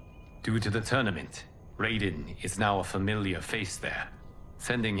 Due to the tournament, Raiden is now a familiar face there.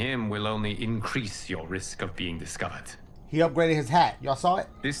 Sending him will only increase your risk of being discovered. He upgraded his hat. Y'all saw it?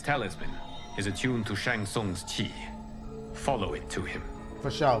 This talisman is attuned to Shang Tsung's chi. Follow it to him. For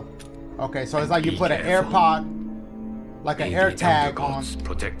sure. Okay, so it's like you put an AirPod, like an air tag on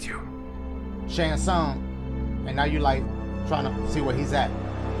protect you. Shang Tsung, and now you like trying to see where he's at.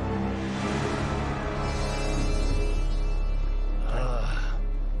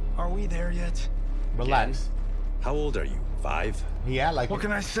 Are we there yet? Relax. How old are you? 5? Yeah, like what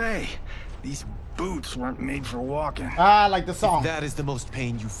can I say? These boots weren't made for walking. Ah, like the song. If that is the most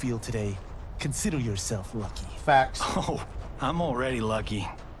pain you feel today, consider yourself lucky. Facts. Oh, I'm already lucky.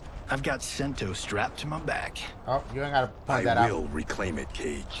 I've got Sento strapped to my back. Oh, you ain't gotta point that out. I will reclaim it,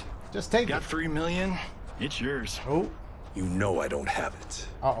 Cage. Just take got it. 3 million. It's yours. Oh. You know I don't have it.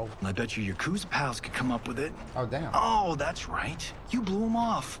 Uh-oh. I bet your Yakuza pals could come up with it. Oh, damn. Oh, that's right. You blew them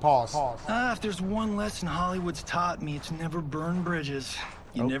off. Pause. If there's one lesson Hollywood's taught me, it's never burn bridges.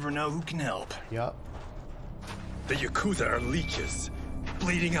 You never know who can help. Yup. The Yakuza are leeches,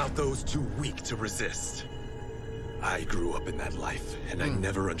 bleeding out those too weak to resist. I grew up in that life, and I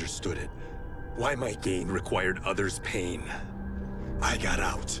never understood it. Why my gain required others' pain. I got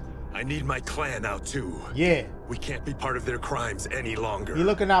out. I need my clan out too. Yeah. We can't be part of their crimes any longer. He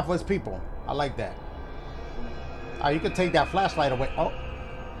looking out for his people. I like that. Oh, you can take that flashlight away. Oh.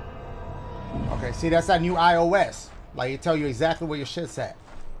 Okay, see, that's that new iOS. Like, it tell you exactly where your shit's at.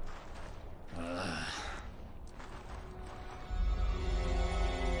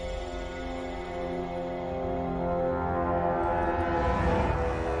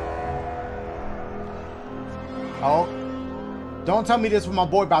 Oh. Don't tell me this is where my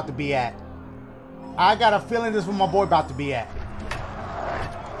boy about to be at. I got a feeling this is where my boy about to be at.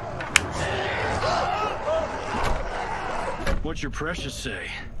 What's your precious say?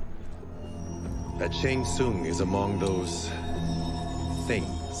 That Shang Tsung is among those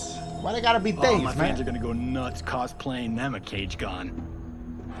things. Why they gotta be things, my man? fans are gonna go nuts cosplaying them a Cage Con.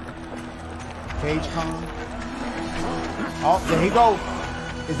 Cage Con? Oh, there he go.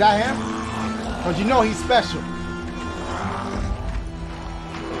 Is that him? Because you know he's special.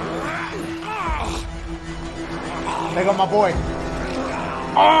 There go my boy.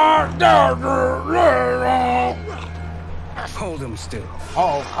 Hold him still.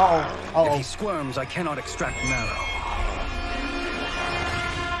 Uh-oh. If he squirms, I cannot extract marrow.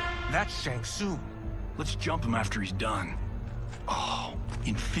 That's Shang Tsung. Let's jump him after he's done. Oh,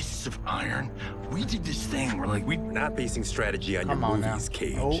 in Fists of Iron, we did this thing where like we're not basing strategy on your movies,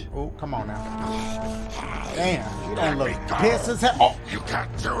 Cage. Oh, come on now. Damn, you don't look pissed as hell. Oh, you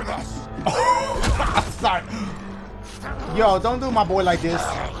can't do this. Sorry. Yo, don't do my boy like this.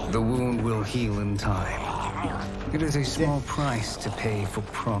 The wound will heal in time. It is a small price to pay for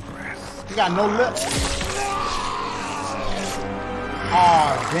progress. He got no lips.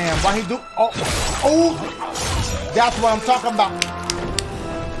 Oh, damn. Why he do? Oh, that's what I'm talking about.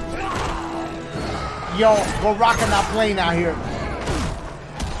 Yo, we're rocking that plane out here.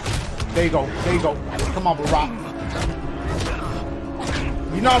 There you go. There you go. Come on, Barack.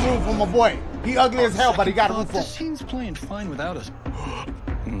 You're not rooting for my boy. He ugly as hell, but he got room for him. The scene's playing fine without us.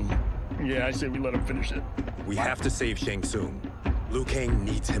 Yeah, I say we let him finish it. We have to save Shang Tsung. Liu Kang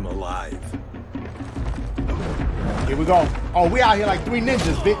needs him alive. Here we go. Oh, we out here like 3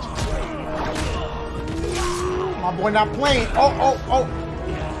 ninjas, bitch. My boy not playing. Oh.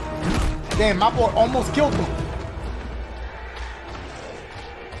 Damn, my boy almost killed me.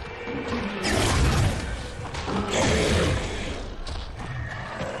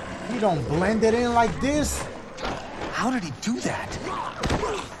 You don't blend it in like this? How did he do that?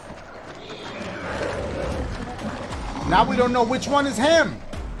 Now we don't know which one is him.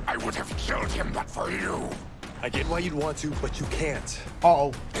 I would have killed him but for you. I get why you'd want to, but you can't.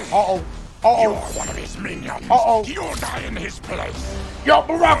 Uh-oh. You're one of his minions. You'll die in his place. Yo,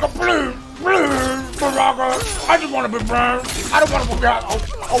 Baraka, please, Baraka. I just want to be burned. I don't want to be out.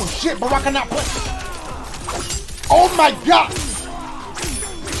 Oh, shit, Baraka not play. Oh, my God.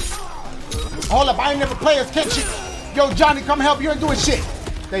 Hold up, I ain't never played as Kenshi. Yo, Johnny, come help. You ain't doing shit.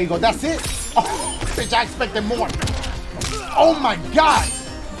 There you go. That's it. Oh, bitch, I expected more. Oh, my God.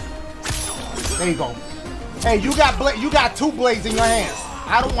 There you go. Hey, you got 2 blades in your hands.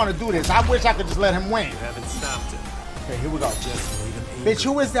 I don't want to do this. I wish I could just let him win. You haven't stopped him. Okay, here we go. Bitch,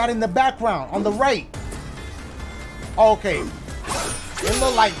 who is that in the background? On the right. Okay. It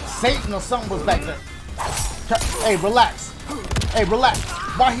looked like Satan or something was back there. Hey, relax. Hey, relax.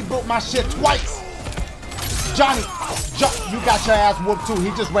 Why he broke my shit twice? Johnny, you got your ass whooped too. He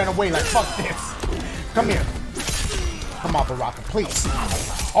just ran away like, fuck this. Come here. Come on, Baraka, please.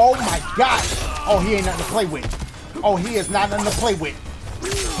 Oh my God. Oh, he ain't nothing to play with. Oh, he is not nothing to play with.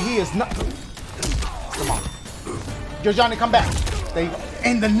 He is not. Come on. Yo, Johnny, come back. There you go.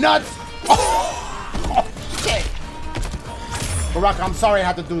 In the nuts. Oh, shit. Baraka, I'm sorry I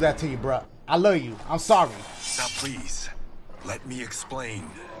had to do that to you, bro. I love you. I'm sorry. Now, please, let me explain.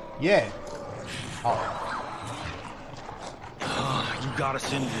 Yeah. You got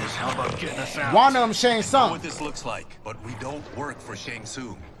us into this. How about getting us out? One of them, Shang Tsung. I know what this looks like, but we don't work for Shang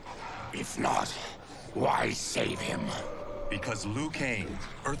Tsung. If not, why save him? Because Liu Kang,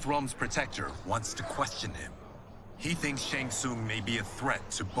 Earthrealm's protector, wants to question him. He thinks Shang Tsung may be a threat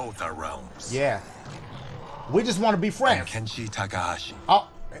to both our realms. Yeah. We just want to be friends. Kenshi Takahashi. Oh,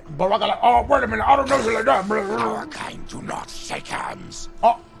 Baraka like, oh, wait a minute. I don't know you like that, bro. Our kind do not shake hands.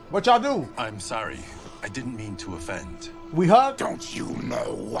 Oh, what y'all do? I'm sorry. I didn't mean to offend. We hug? Don't you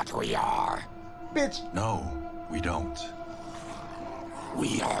know what we are? Bitch. No, we don't.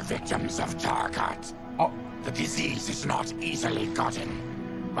 We are victims of Tarkat. Oh. The disease is not easily gotten.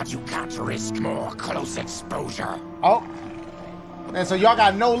 but you can't risk more close exposure. Oh. And so y'all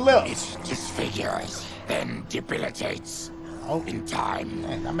got no lip. It disfigures, then debilitates. Oh. In time,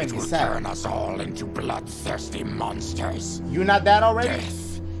 man, that it will turn us all into bloodthirsty monsters. You not that already?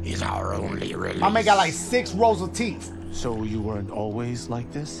 Death is our only release. My man got like 6 rows of teeth. So you weren't always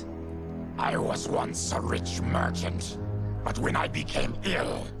like this? I was once a rich merchant, but when I became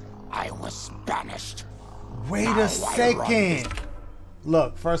ill, I was banished. Wait a second.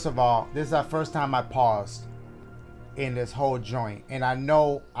 Look, first of all, this is our first time I paused in this whole joint. And I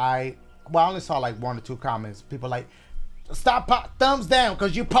know I only saw like 1 or 2 comments. People like, stop, thumbs down,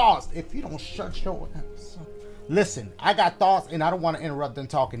 because you paused. If you don't shut your ass up. Listen, I got thoughts, and I don't want to interrupt them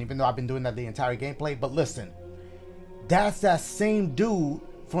talking, even though I've been doing that the entire gameplay. But listen, that's that same dude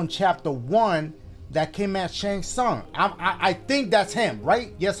from chapter 1 that came at Shang Tsung. I think that's him,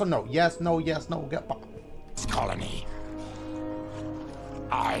 right? Yes or no? Yes, no, yes, no. Get back. Colony.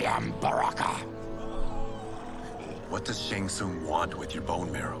 I am Baraka. What does Shang Tsung want with your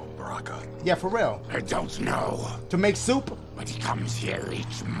bone marrow, Baraka? Yeah, for real. I don't know. To make soup? But he comes here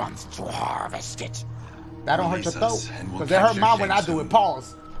each month to harvest it. That don't hurt your throat. Because it hurt mine when I do it.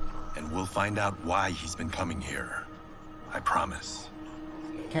 Pause. And we'll find out why he's been coming here. I promise.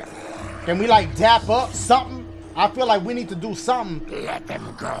 Can we like dap up something? I feel like we need to do something. Let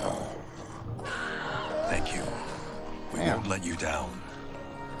them go. Thank you. We won't let you down.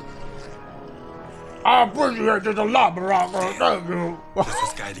 I appreciate it a lot, Baraka. Thank you. This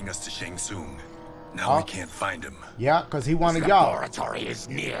was guiding us to Shang Tsung. Now we can't find him. Yeah, because he wanted y'all. The laboratory is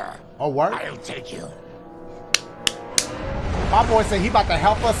near. Oh, word? I'll take you. My boy said he about to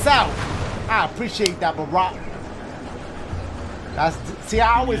help us out. I appreciate that, Baraka. See,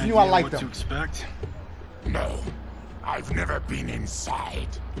 I always knew I liked them. What to expect? No, I've never been inside.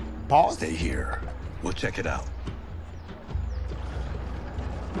 Pause. Stay here. We'll check it out.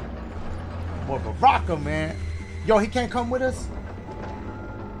 Boy, Baraka, man. Yo, he can't come with us?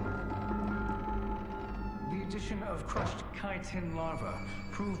 The addition of crushed chitin larva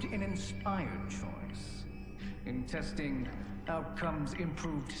proved an inspired choice. In testing, outcomes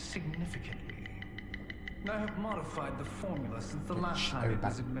improved significantly. I have modified the formula since the last time it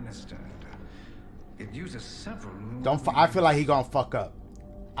was administered. It uses several new... I feel like he gonna fuck up.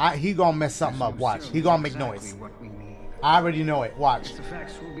 He gonna mess something up. Watch. He gonna make noise. I already know it. Watch. Its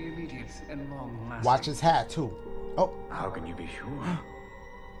effects will be immediate and long-lasting. Watch his hat too. Oh. How can you be sure?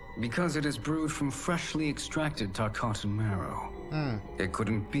 Because it is brewed from freshly extracted Tarkatan marrow. It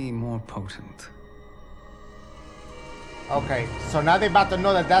couldn't be more potent. Okay, so now they about to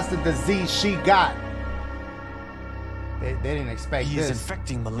know that that's the disease she got. They didn't expect this. He is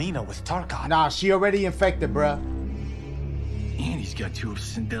infecting Mileena with Tarkat. Nah, she already infected, bruh. And he's got 2 of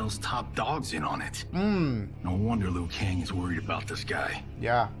Sindel's top dogs in on it. No wonder Liu Kang is worried about this guy.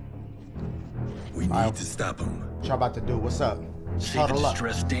 Yeah. We need to stop him. What y'all about to do? What's up? Save a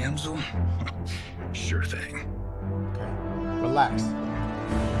distressed damsel? Sure thing. Okay. Relax.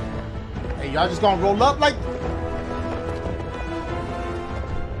 Hey, y'all just gonna roll up like...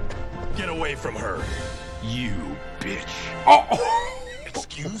 Get away from her. You bitch. Oh!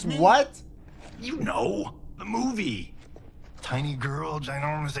 Excuse me? What? You know, the movie. Tiny girl,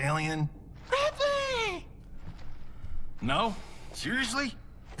 ginormous alien. Ripley! No? Seriously?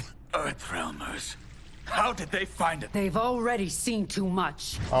 Earthrealmers. How did they find it? They've already seen too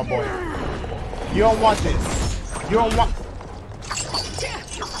much. Oh boy. You don't want this. You don't want...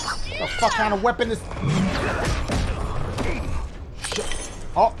 The fuck kind of weapon is...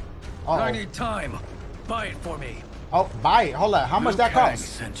 Oh. I need time. Buy it for me. Oh, buy it. Hold on. How much that cost?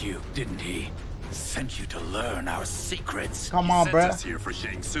 Sent you, didn't he? Sent you to learn our secrets. Come on, bruh. Us here for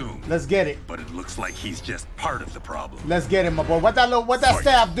Shang Tsung. Let's get it. But it looks like he's just part of the problem. Let's get it, my boy. What that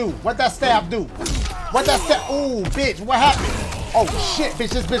staff do? What that staff do? What that staff? Ooh, bitch. What happened? Oh shit,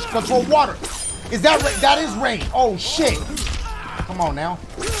 bitch. This bitch control water. Is that rain? That is rain. Oh shit. Come on now.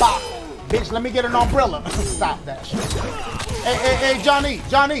 Stop. Bitch, let me get an umbrella. Stop that shit. Hey, Johnny.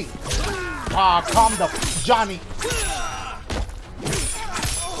 Ah, calm the Johnny.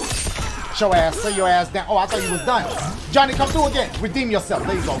 Sit your ass down. Oh, I thought you was done. Johnny, come through again. Redeem yourself.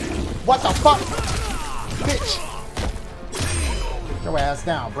 There you go. What the fuck? Bitch. Get your ass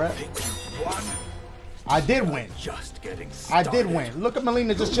down, bruh. I did win. Just getting I did win. Look at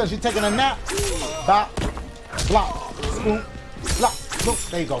Mileena just chill. She's taking a nap. Bop. Blop. Spoon. Blop. Spoon.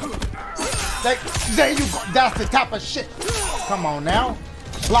 There you go. There you go. That's the type of shit. Come on now.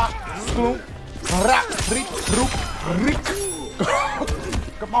 Blop. Spoon. Rap. Rick. Roop. Rick.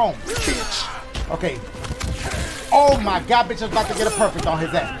 Come on, bitch. Okay. Oh my god, bitch is about to get a perfect on his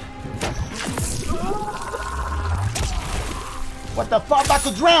ass. What the fuck? I'm about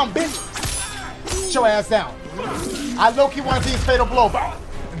to drown, bitch. Sit your ass down. I low-key want to see his fatal blow, but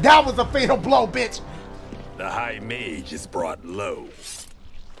that was a fatal blow, bitch. The High Mage is brought low.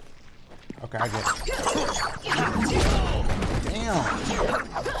 Okay, I get it.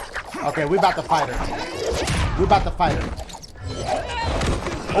 Damn. Okay, we about to fight her. We about to fight her.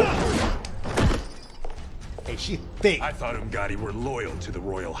 Oh. Hey, she thick. I thought Umgadi were loyal to the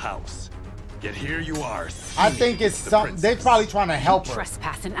royal house. Yet here you are. I think it's something. They're probably trying to help her.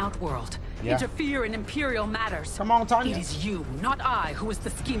 Trespass in Outworld. Yeah. Interfere in Imperial matters. Come on, Tanya. It is you, not I, who is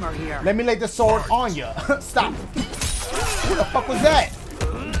the schemer here. Let me lay the sword on you. Stop. What the fuck was that?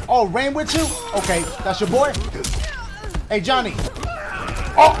 Oh, Rain with you? Okay, that's your boy? Hey, Johnny.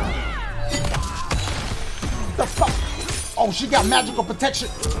 Oh! The fuck? Oh, she got magical protection.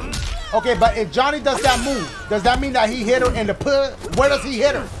 Okay, but if Johnny does that move, does that mean that he hit her in the pud? Where does he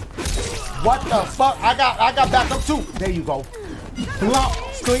hit her? What the fuck? I got back up too. There you go. Blump,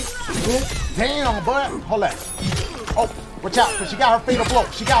 squeak, boom. Damn, boy. Hold that. Oh, watch out, because she got her fatal blow.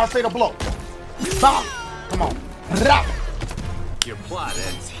 She got her fatal blow. Bam. Come on. Rap. Your plot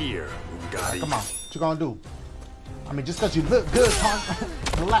ends here, Umgadi. Come on. What you gonna do? I mean, just because you look good, Tom.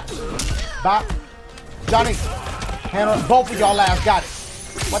 Relax. Bop. Johnny. Handle both of y'all ass got it.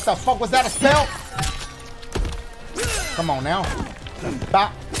 What the fuck was that, a spell? Come on now.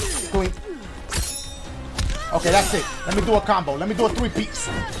 Bop. Squeak. Okay, that's it. Let me do a combo. Let me do a three-piece.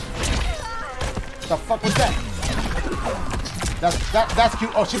 What the fuck was that? That's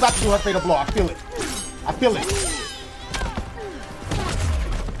cute. Oh, she's about to do her fatal blow. I feel it. I feel it.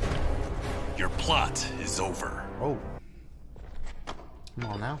 Your plot is over. Oh. Come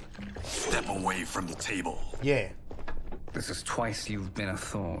on now. Step away from the table. Yeah. This is twice you've been a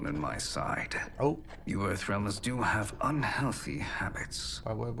thorn in my side. Oh. You Earthrealmers do have unhealthy habits.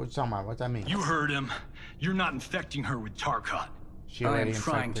 What you talking about? What's that mean? You heard him. You're not infecting her with Tarkat. I am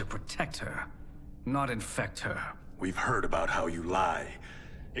trying to protect her, not infect her. We've heard about how you lie.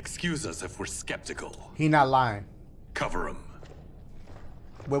 Excuse us if we're skeptical. He not lying. Cover him.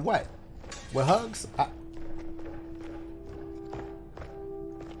 With what? With hugs?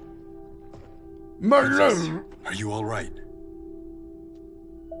 Princess, are you all right?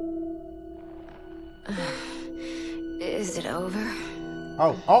 Is it over?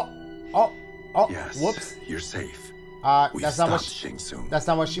 Oh. Yes. Whoops. You're safe. That's not what Shang Tsung. That's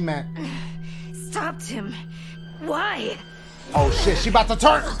not what she meant. Stopped him. Why? Oh shit, she about to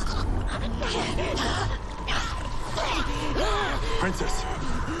turn. Princess,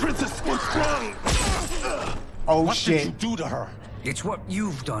 what's wrong? Oh what shit. What did you do to her? It's what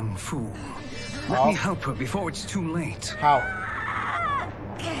you've done, fool. Let me help her before it's too late. How?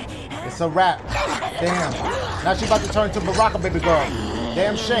 It's a wrap. Damn. Now she's about to turn into Baraka, baby girl.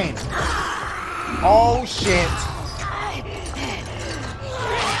 Damn shame. Oh shit.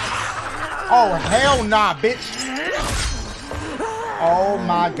 Oh hell nah, bitch. Oh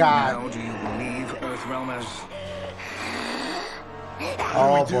my god. Now do you believe, Earthrealmers?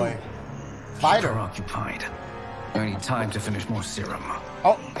 Oh boy. Fighter. Occupied. I need time to finish more serum.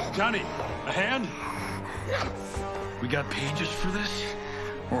 Oh. Johnny, a hand? We got pages for this?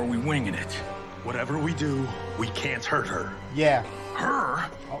 Or are we winging it? Whatever we do, we can't hurt her. Yeah. Her?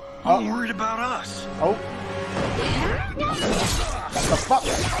 I'm worried about us. Oh. What the fuck?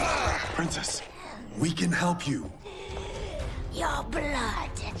 Princess, we can help you. Your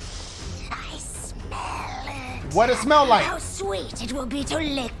blood. I smell it. What it smell like? How sweet it will be to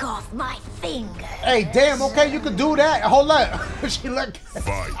lick off my finger. Hey, damn, okay, you can do that. Hold up. She look.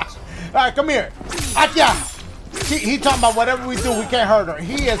 Alright, come here. Akia. He talking about whatever we do, we can't hurt her.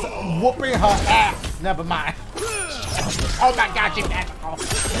 He is whooping her ass. Never mind. Oh my god, she back.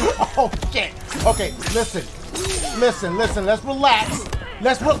 Oh shit. Okay, listen. Let's relax.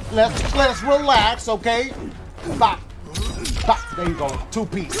 Let's relax, okay? Bop. Bop. There you go.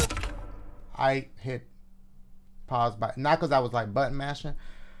 2-piece. I hit pause button. Not because I was like button mashing.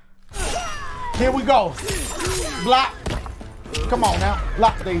 Here we go. Block. Come on now.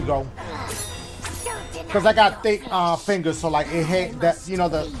 Block. There you go. Because I got thick fingers, so like it hit that, you know,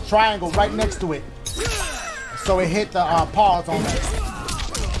 the triangle right next to it. So it hit the pause on that.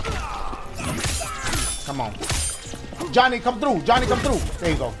 Come on. Johnny, come through. Johnny, come through. There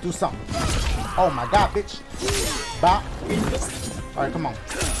you go. Do something. Oh my god, bitch. Bop. Alright, come on.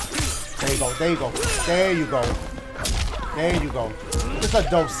 There you go. There you go. There you go. There you go. It's a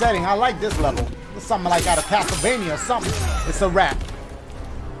dope setting. I like this level. It's something like out of Castlevania or something. It's a wrap.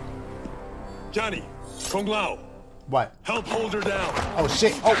 Johnny, Kung Lao. What? Help hold her down. Oh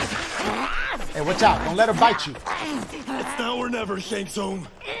shit. Oh. Hey, watch out. Don't let her bite you. It's now or never, Shang Tsung.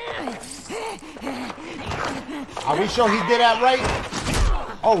 Are we sure he did that right?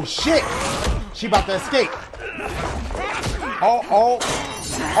 Oh shit! She about to escape.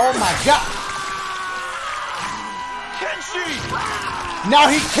 Oh my god! Can she? Now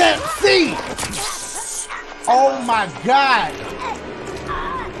he can't see! Oh my god!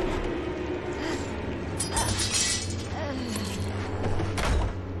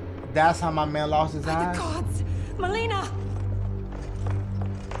 That's how my man lost his eyes? The gods! Mileena!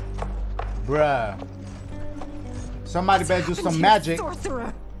 Bruh. Somebody better do some magic.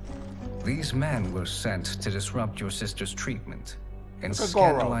 Sorcerer! These men were sent to disrupt your sister's treatment and Look at Goro.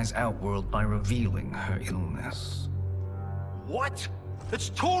 scandalize Outworld by revealing her illness. What? That's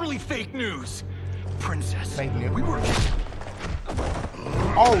totally fake news. Princess, Fake news. we were...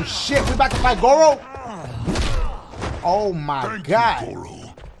 Oh shit, we about to fight Goro? Oh my Thank god. you, Goro.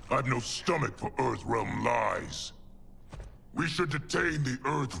 I've no stomach for Earthrealm lies. We should detain the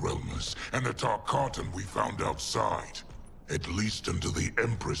Earthrealmers and the Tarkatan we found outside. At least until the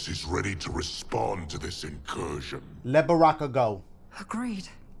Empress is ready to respond to this incursion. Let Baraka go. Agreed.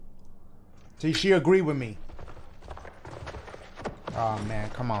 See, she agreed with me. Oh man,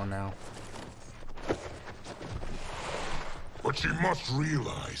 come on now. But she must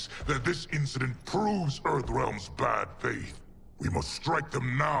realize that this incident proves Earthrealm's bad faith. We must strike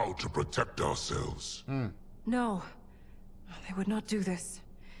them now to protect ourselves. No. They would not do this.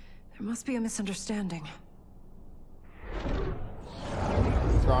 There must be a misunderstanding.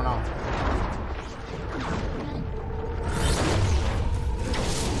 What's going on?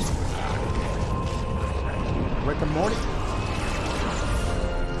 Rick and Morty?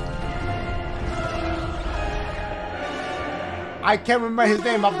 I can't remember his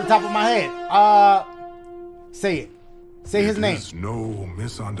name off the top of my head. Say it. Say his name. There's no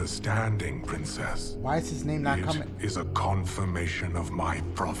misunderstanding, Princess. Why is his name not coming? It is a confirmation of my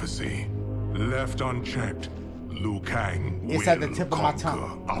prophecy. Left unchecked, Liu Kang It's will at the tip of my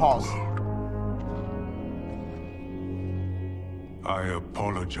tongue. Pause. I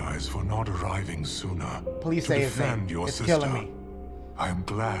apologize for not arriving sooner. Please to say his defend name. Your It's sister. killing me. I am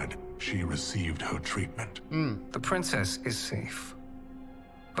glad she received her treatment. The princess is safe,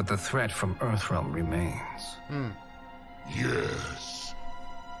 but the threat from Earthrealm remains. Yes.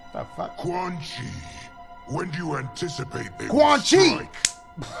 The fuck? Quan Chi, when do you anticipate they Quan will Chi! strike?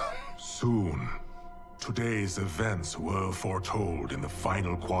 Soon. Today's events were foretold in the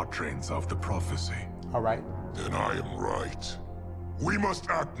final quatrains of the prophecy. All right. Then I am right. We must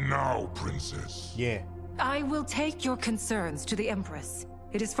act now, Princess. Yeah. I will take your concerns to the Empress.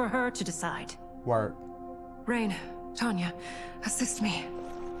 It is for her to decide. Word. Rain, Tanya, assist me.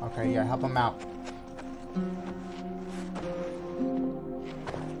 Okay, yeah, help him out.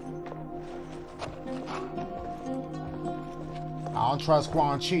 I don't trust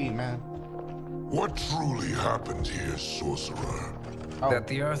Quan Chi, man. What truly happened here, Sorcerer? That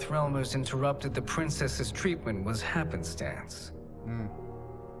the Earthrealmers interrupted the princess's treatment was happenstance.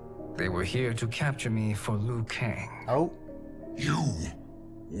 They were here to capture me for Liu Kang. Oh? You?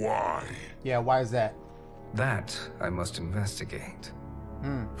 Why? Yeah, why is that? That I must investigate.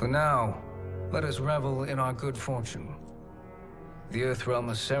 For now, let us revel in our good fortune. The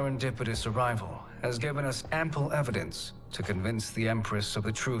Earthrealm's serendipitous arrival has given us ample evidence to convince the Empress of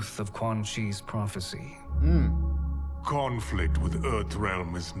the truth of Quan Chi's prophecy. Conflict with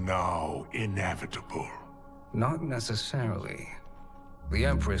Earthrealm is now inevitable. Not necessarily. The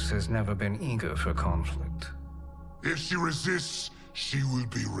Empress has never been eager for conflict. If she resists, she will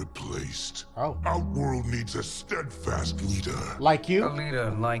be replaced. Oh. Outworld needs a steadfast leader. Like you? A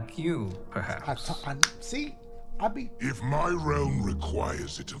leader like you, perhaps. See? I be... If my realm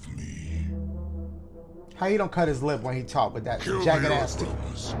requires it of me. How he don't cut his lip when he talk with that Kill jagged the ass teeth?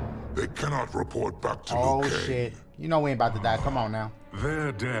 Earthrealmers. They cannot report back to Oh Liu Kang. shit. You know we ain't about to die. Come on now.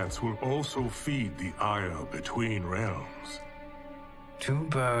 Their deaths will also feed the ire between realms. Two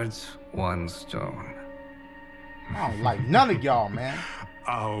birds, one stone. I don't like none of y'all, man.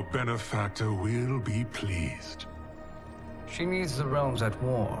 Our benefactor will be pleased. She needs the realms at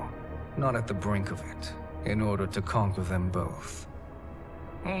war, not at the brink of it, in order to conquer them both.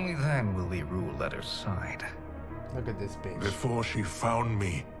 Only then will we rule at her side. Look at this bitch. Before she found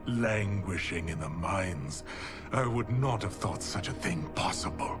me languishing in the mines, I would not have thought such a thing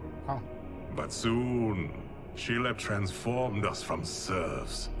possible. Oh. But soon, Sheila transformed us from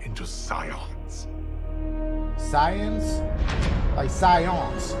serfs into scions. Science? Like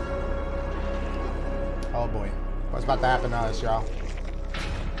scions. Oh boy. What's about to happen to us, y'all?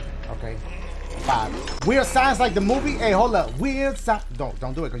 Okay. 5. Weird Science like the movie? Hey, hold up. Weird Science. Don't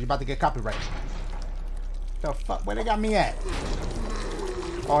do it because you're about to get copyright. The fuck? Where they got me at?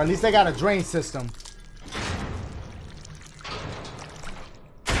 Or at least they got a drain system.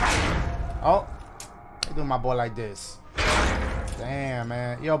 Oh, they do my boy like this. Damn,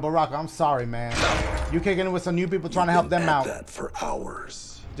 man. Yo, Baraka, I'm sorry, man. You kicking in with some new people trying to help them out. That for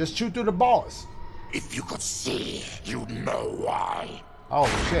hours. Just shoot through the bars. If you could see, you'd know why. Oh,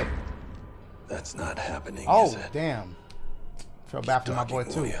 shit. That's not happening, Oh, is it? damn. Feel bad for my boy,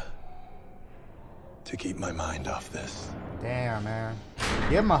 too. To keep my mind off this. Damn, man.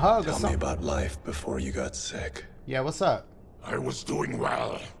 Give him a hug or something. Tell me about life before you got sick. Yeah, what's up? I was doing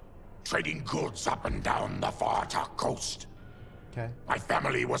well. Trading goods up and down the Varta coast. Okay. My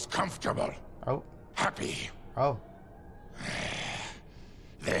family was comfortable. Oh. Happy. Oh.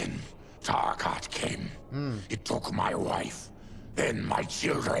 Then Tarkat came. It took my wife. Then my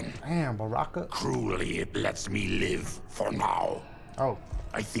children. Damn, Baraka. Cruelly, it lets me live for now. Oh.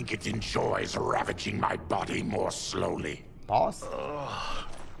 I think it enjoys ravaging my body more slowly. Boss?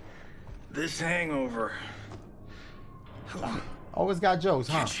 This hangover. Always got jokes,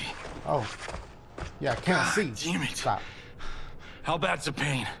 huh? Oh. Yeah, can't see. Damn it. Stop. How bad's the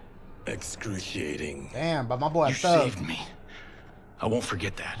pain? Excruciating. Damn, but my boy You Thug. saved me. I won't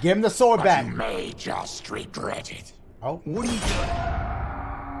forget that. Give him the sword But back. you may just regret it. Oh. What are you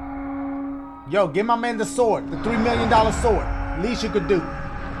doing? Yo, give my man the sword. The $3 million sword. Least you could do.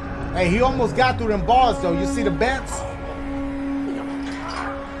 Hey, he almost got through them bars, though. You see the bents?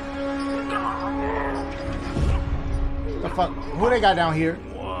 The fuck? Who they got down here?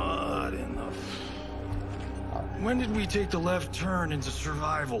 What in the... When did we take the left turn into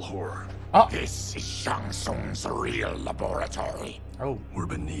survival horror? Oh. This is Shang Tsung's real laboratory. Oh. We're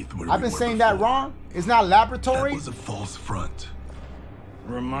beneath where I've been saying that wrong? It's not laboratory? That was a false front.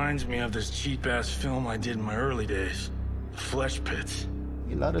 Reminds me of this cheap-ass film I did in my early days. The Flesh Pits.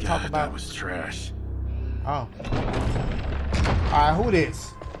 You love to talk about... that was trash. Oh. Alright, who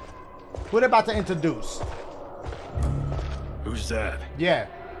this? Who they about to introduce? Who's that? Yeah.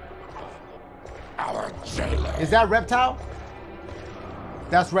 Our jailer. Is that Reptile?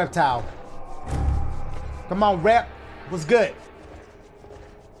 That's Reptile. Come on, Rep. What's good?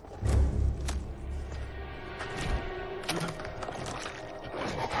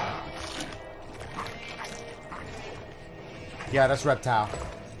 Yeah, that's Reptile.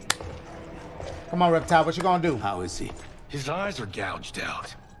 Come on, Reptile. What you gonna do? How is he? His eyes are gouged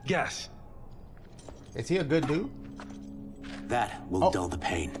out. Guess. Is he a good dude? That will dull the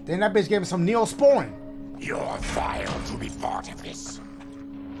pain. Then that bitch gave him some Neosporin. You're vile to be part of this.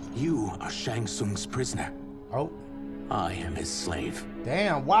 You are Shang Tsung's prisoner. Oh. I am his slave.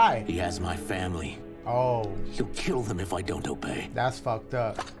 Damn, why? He has my family. Oh. He'll kill them if I don't obey. That's fucked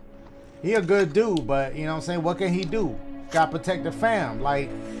up. He a good dude, but you know what I'm saying? What can he do? Gotta protect the fam. Like,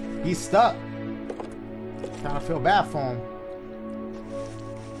 he's stuck. Kinda feel bad for him.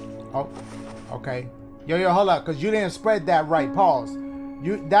 Oh, okay. Yo, hold up, cause you didn't spread that right. Pause.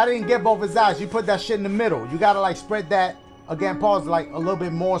 That didn't get both his eyes. You put that shit in the middle. You gotta like spread that again. Pause like a little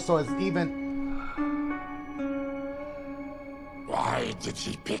bit more so it's even. Why did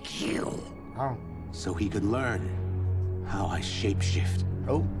he pick you? Oh. So he could learn how I shapeshift.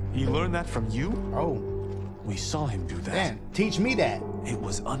 Oh. He learned that from you? Oh. We saw him do that. Man, teach me that. It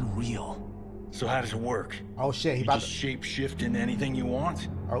was unreal. So how does it work? Oh shit, he you about just to shape shift into anything you want?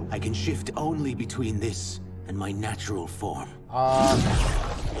 Oh. I can shift only between this and my natural form.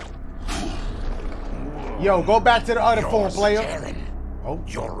 Yo, go back to the other form, player. Karen. Oh.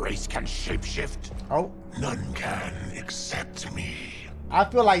 Your race can shapeshift. Oh. None can except me. I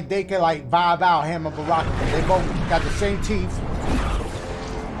feel like they can like vibe out him and Baraka. They both got the same teeth.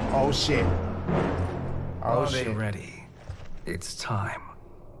 Oh shit. Oh Are shit. they ready? It's time.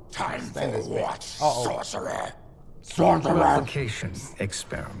 Time for what, sorcerer? Purification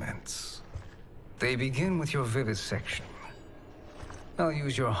experiments. They begin with your vivisection. I'll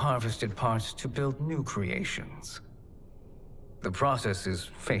use your harvested parts to build new creations. The process is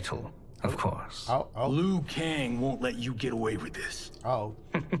fatal, of course. Liu Kang won't let you get away with this.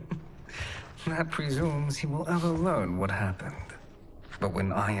 That presumes he will ever learn what happened. But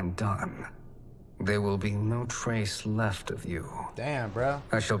when I am done, there will be no trace left of you. Damn, bro.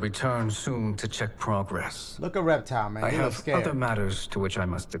 I shall return soon to check progress. Look at Reptile, man. I He looks have scared. other matters to which I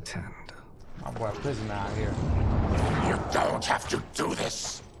must attend. My boy, prisoner out here. You don't have to do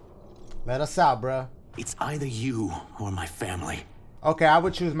this. Let us out, bro. It's either you or my family. Okay, I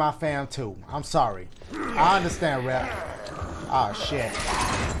would choose my fam too. I'm sorry. I understand, Rep. Oh shit.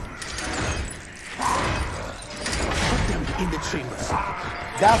 Put them in the chambers.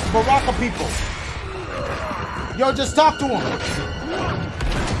 That's Baraka people. Yo, just talk to him.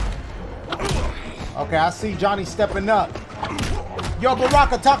 Okay, I see Johnny stepping up. Yo,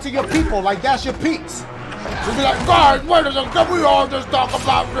 Baraka, talk to your people like that's your peeps. He'll be like, guys, wait a second, can we all just talk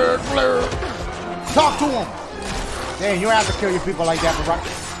about this, please? Talk to him. Damn, you don't have to kill your people like that, but right?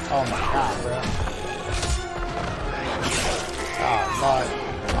 Oh my God, bro. Oh Lord.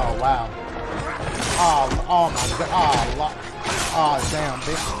 Oh wow. Oh my God. Oh Lord. Oh damn,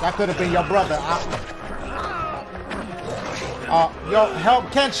 bitch. That could have been your brother. Yo, help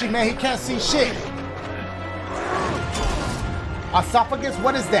Kenshi, man. He can't see shit. Esophagus?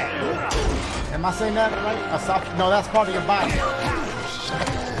 What is that? Am I saying that right? Esophagus? No, that's part of your body.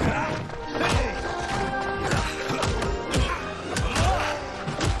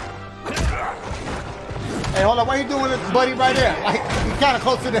 Hey, hold on. What are you doing, buddy, right there? Like, he's kind of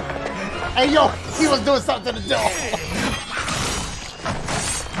close to the... Hey, yo, he was doing something to the door.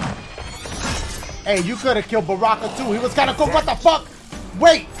 Hey, you could have killed Baraka, too. He was kind of cool. What the fuck?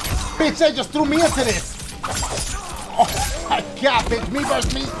 Wait. Bitch, they just threw me into this. Oh, my God, bitch. Me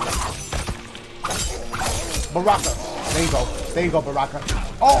versus me. Baraka. There you go. There you go, Baraka.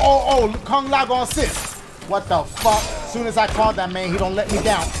 Oh. Kung Lao gonna assist. What the fuck? As soon as I called that man, he don't let me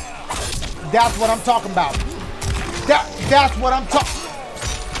down. That's what I'm talking about. That's what I'm talking.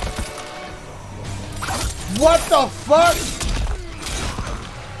 What the fuck?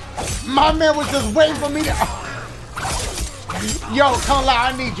 My man was just waiting for me to. Yo, Kung Lao,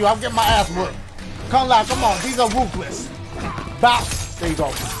 I need you. I'm getting my ass whooped. Kung Lao, come on. These are ruthless. Bop. There you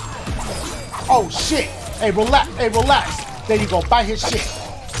go. Oh shit. Hey, relax. Hey, relax. There you go. Bite his shit.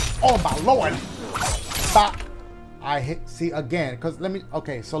 Oh my lord. Bop. I hit, see again, cause let me,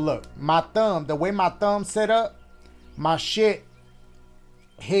 okay, so look, my thumb, the way my thumb set up, my shit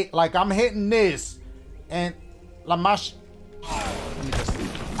hit, like I'm hitting this, and like my let me just,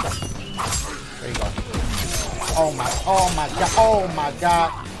 there you go. Oh my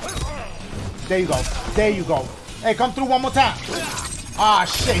God. There you go, there you go. Hey, come through one more time. Ah,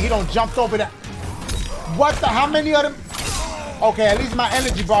 shit, he done jumped over that. What the, how many of them? Okay, at least my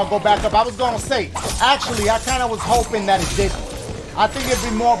energy bar go back up. I was gonna say, actually, I kind of was hoping that it didn't. I think it'd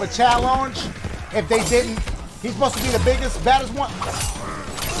be more of a challenge if they didn't. He's supposed to be the biggest, baddest one.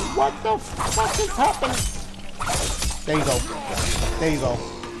 What the fuck is happening? There you go. There you go.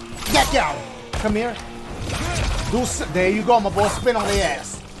 Get down. Come here. There you go, my boy. Spin on the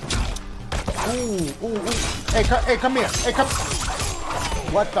ass. Ooh. Hey, come here. Hey, come.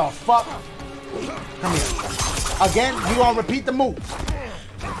 What the fuck? Come here. Again, you gonna repeat the move.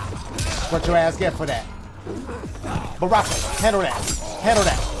 What your ass get for that? Baraka, handle that. Handle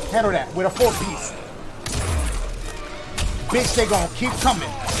that. Handle that with a 4-piece. Bitch, they gonna keep coming.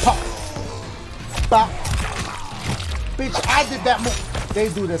 Pop. Bop. Bitch, I did that move. They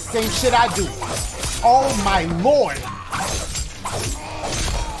do the same shit I do. Oh my lord.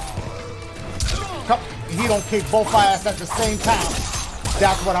 Come. He don't kick both our ass at the same time.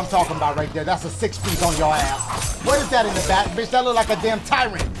 That's what I'm talking about right there. That's a 6-piece on your ass. What is that in the back? Bitch, that look like a damn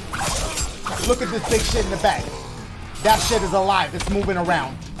tyrant. Look at this big shit in the back. That shit is alive. It's moving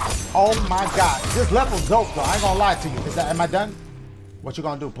around. Oh my God. This level's dope though. I ain't gonna lie to you. Am I done? What you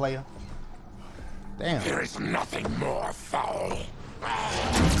gonna do, player? Damn. There is nothing more foul.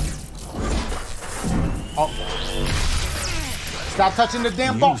 Oh. Stop touching the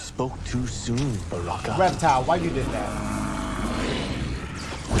damn ball. You spoke too soon, Baraka. Reptile, why you did that?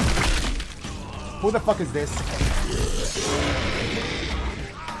 Who the fuck is this?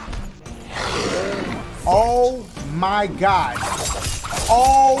 Oh my God.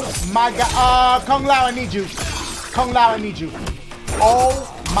 Oh my God. Kung Lao, I need you. Kung Lao, I need you. Oh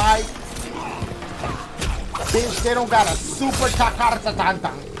my. Bitch, they don't got a super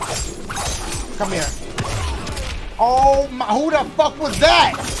takartatantang. Come here. Oh my. Who the fuck was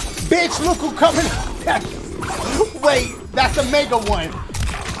that? Bitch, look who coming. Wait, that's a mega one.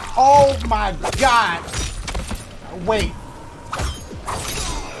 Oh my God. Wait.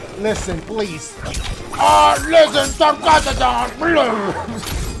 Listen, please. Oh, listen,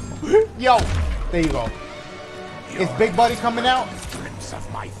 yo, there you go. Is Big Buddy coming out? Of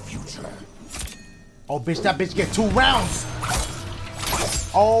my future. Oh, bitch, that bitch get 2 rounds.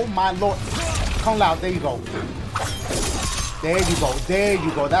 Oh my lord. Kung Lao, there you go. There you go. There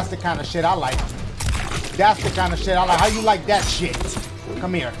you go. That's the kind of shit I like. That's the kind of shit I like. How you like that shit?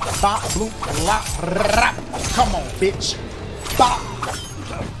 Come here. Bop, bloop, lop, rap. Come on, bitch. Bop.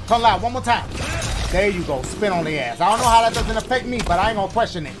 Kung Lao, one more time. There you go. Spin on the ass. I don't know how that doesn't affect me, but I ain't gonna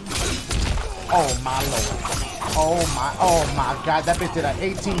question it. Oh my lord. Oh my God. That bitch did an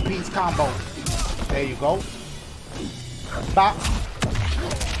 18-piece combo. There you go. Bop.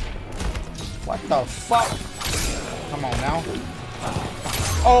 What the fuck? Come on now.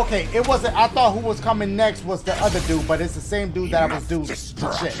 Okay, it wasn't. I thought who was coming next was the other dude, but it's the same dude that I was doing.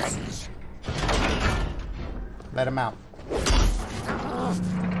 Shit. Let him out.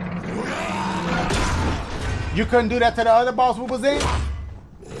 You couldn't do that to the other boss we was in?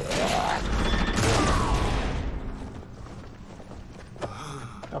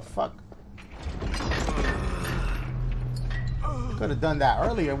 The fuck? Could have done that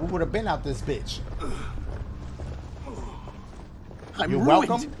earlier. We would have been out this bitch. I'm You're ruined.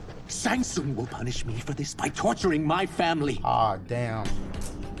 welcome. Shang Tsung will punish me for this by torturing my family. Ah, damn.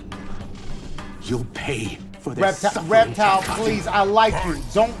 You'll pay for this. Reptile, please, I like you.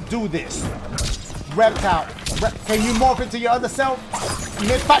 Don't do this. Reptile, can you morph into your other self?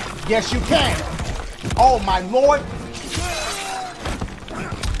 Mid-fight? Yes, you can. Oh, my lord.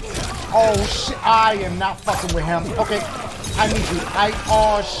 Oh, shit. I am not fucking with him. Okay, I need you.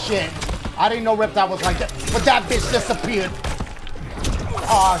 Oh, shit. I didn't know Reptile was like that. But that bitch disappeared.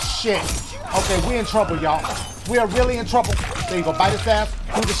 Oh, shit. Okay, we in trouble, y'all. We are really in trouble. There you go. Bite his ass.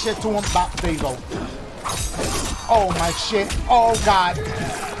 Do the shit to him. There you go. Oh, my shit. Oh, God.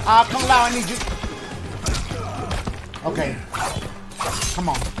 Kung Lao, I need you. Okay. Come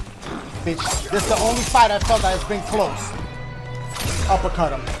on. Bitch. This is the only fight I felt that has been close.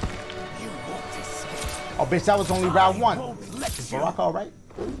 Uppercut him. Oh, bitch, that was only round 1. Is Baraka all right?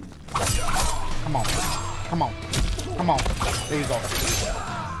 Come on. Come on. Come on. There you go.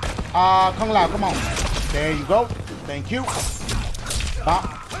 Kung Lao, come on. There you go. Thank you.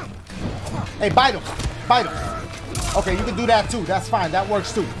 Hey, bite him. Bite him. Okay, you can do that too. That's fine. That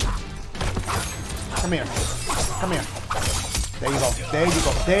works too. Come here. Come here. There you go. There you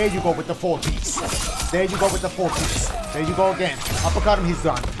go. There you go with the 4-piece. There you go with the 4-piece. There you go again. Uppercut him. He's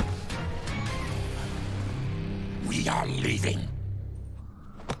done. We are leaving.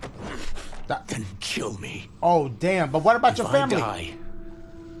 Then kill me. Oh, damn. But what about your family? If I die,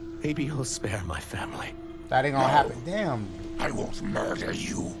 maybe you'll spare my family. That ain't gonna happen. Damn. I won't murder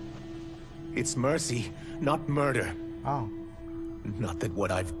you. It's mercy, not murder. Oh. Not that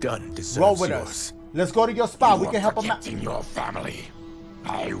what I've done deserves Roll with yours. us. Let's go to your spot. We can help him out. Protecting your family.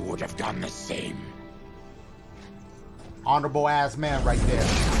 I would have done the same. Honorable ass man right there.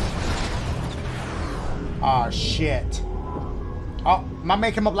 Ah, shit. Oh, my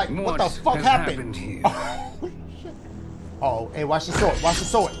man came up like, what the fuck happened? Here? Oh, hey, watch the sword. Watch the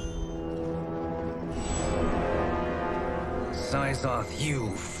sword. Sizoth,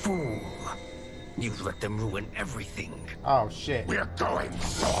 you fool. You've let them ruin everything. Oh, shit. We're going,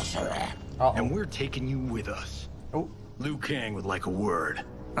 sorcerer. And we're taking you with us. Oh. Liu Kang would like a word.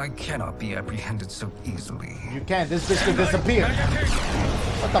 I cannot be apprehended so easily. You can't. This bitch could disappear.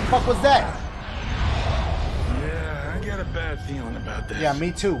 What the fuck was that? Yeah, I got a bad feeling about this. Yeah,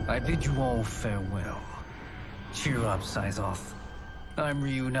 me too. I bid you all farewell. Cheer up, Sizoth. I'm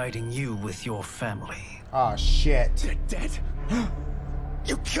reuniting you with your family. Oh, shit. They're dead.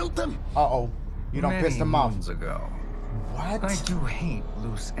 You killed them? Uh-oh. You don't piss them off. Months ago. What? I do hate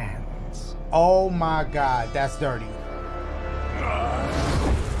loose ends. Oh my god, that's dirty.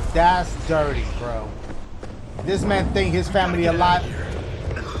 That's dirty, bro. This man think his family alive.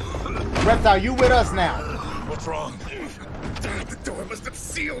 Reptile, you with us now. What's wrong? The door must have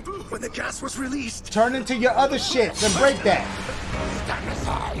sealed when the gas was released. Turn into your other shit and break that.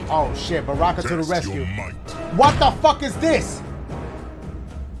 Oh shit, Baraka to the rescue. What the fuck is this?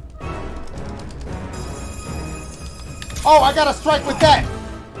 Oh, I got a strike with that.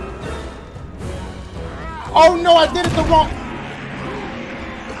 Oh no, I did it the wrong.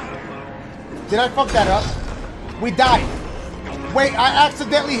 Did I fuck that up? We died. Wait, I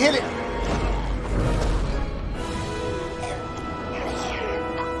accidentally hit it.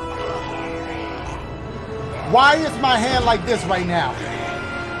 Why is my hand like this right now?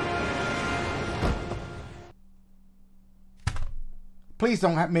 Please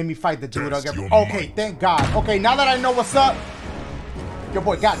don't make me fight the dude again. Okay, thank God. Okay, now that I know what's up, your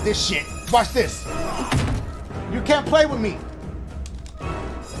boy got this shit. Watch this. You can't play with me.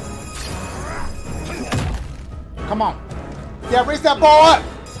 Come on. Yeah, raise that ball up.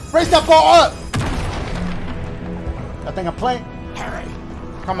 Raise that ball up. That thing I'm playing.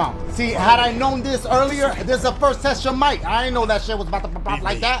 Come on. See, had I known this earlier, this is the first test your might. I didn't know that shit was about to pop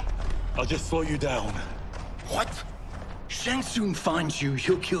like that. I'll just slow you down. What? Shang Tsung finds you,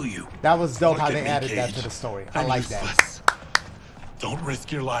 he'll kill you. That was dope how they added that to the story. I like that. Don't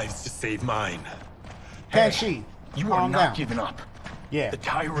risk your lives to save mine. Can she? You are not giving up. Yeah. The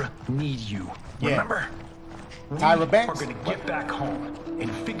Tyra need you. Yeah. Remember? Tyra Banks? We're gonna get back home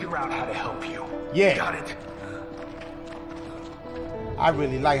and figure out how to help you. Yeah. Got it? I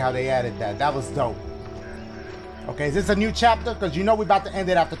really like how they added that. That was dope. Okay, is this a new chapter? Because you know we're about to end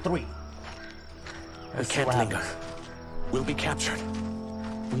it after 3. We can't linger. We'll be captured.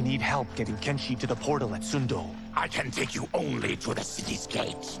 We need help getting Kenshi to the portal at Sundo. I can take you only to the city's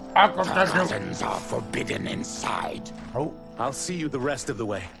gate. can take you. Curtains are forbidden inside. Oh. I'll see you the rest of the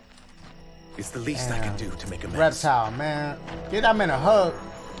way. It's the least I can do to make amends. Reptile, man. Get that man a hug.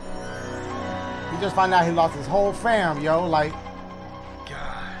 He just found out he lost his whole fam, yo. Like,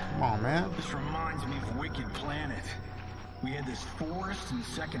 God. Come on, man. This reminds me of Wicked Planet. We had this forest in the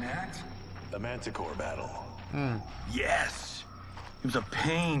second act. The Manticore battle. Yes. It was a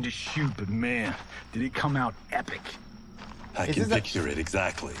pain to shoot, but man, did it come out epic. I can picture it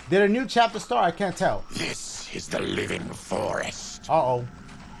exactly. Did a new chapter start? I can't tell. This is the living forest. Uh-oh.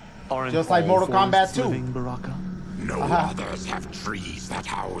 Aren't Just like all Mortal Kombat forests 2. living, Baraka? No others have trees that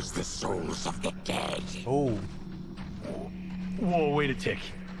house the souls of the dead. Oh. Whoa, wait a tick.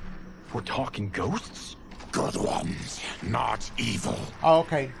 We're talking ghosts? Good ones, not evil. Oh,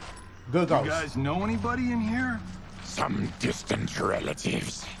 okay. Good ghosts. You guys know anybody in here? Some distant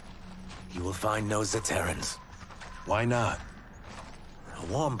relatives. You will find no Zaterrans. Why not?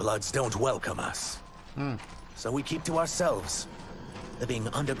 Warmbloods don't welcome us. So we keep to ourselves, living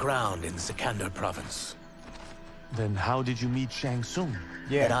underground in Sikander province. Then how did you meet Shang Tsung?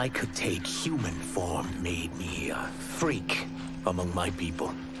 Yeah. That I could take human form made me a freak among my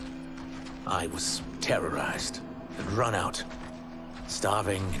people. I was terrorized and run out,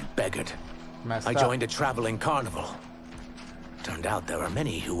 starving and beggared. I joined a traveling carnival. Turned out there are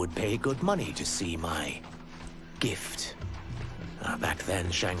many who would pay good money to see my gift. Back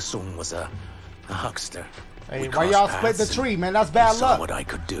then, Shang Tsung was a huckster. Hey, why y'all split the tree, man? That's bad saw luck. what I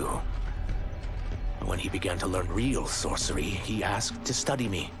could do. When he began to learn real sorcery, he asked to study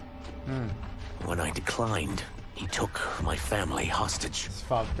me. When I declined, he took my family hostage. It's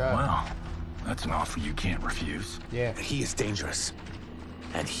fucked up. Wow. That's an offer you can't refuse. Yeah. He is dangerous.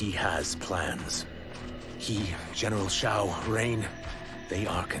 And he has plans. He, General Shao, Rain, they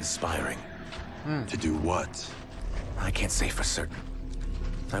are conspiring. To do what? I can't say for certain.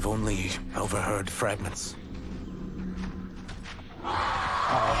 I've only overheard fragments.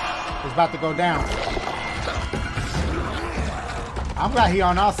 Uh-oh. It's about to go down. I'm glad he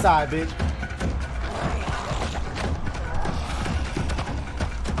on our side, bitch.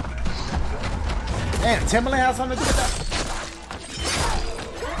 Damn, Timberland has something to do with that?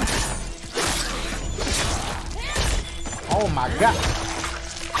 Oh my god.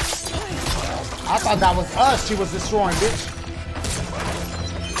 I thought that was us she was destroying, bitch.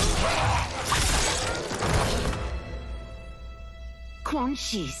 Quan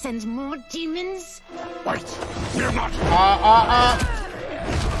Chi sends more demons? Wait, we're not.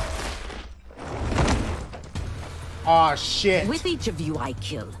 Oh shit. With each of you I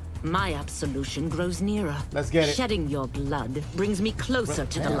kill, my absolution grows nearer. Let's get it. Shedding your blood brings me closer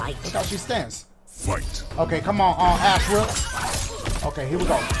to the light. Look how she stands. Fight. Okay, come on, Ashra. Okay, here we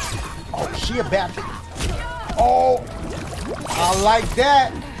go. Oh, she a bad bitch. Oh, I like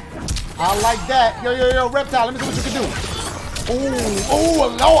that. I like that. Yo, Reptile, let me see what you can do. Ooh,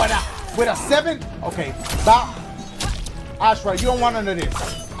 Lord. With a 7? Okay, stop. Ashra, you don't want none of this.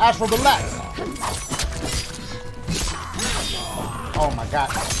 Ashra, relax. Oh my god.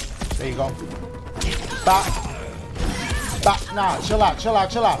 There you go. Stop. Stop. Nah, chill out. Chill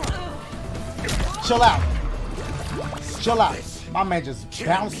out. My man just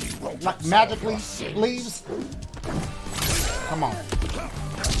bounced like magically leaves. Come on.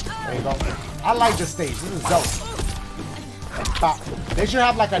 There you go. I like this stage. This is dope. Stop. They should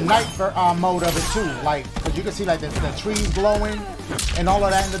have like a night mode of it too. Like, cause you can see like the trees glowing and all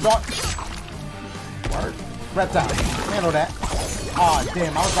of that in the dark. Word. Reptile. Handle that. Oh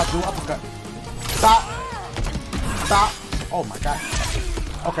damn, I was about to do uppercut. Stop. Oh my god.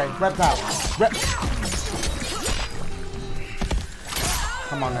 Okay, Reptile.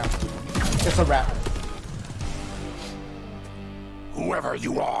 Come on now. It's a wrap. Whoever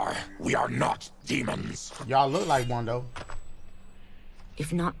you are, we are not demons. Y'all look like one though.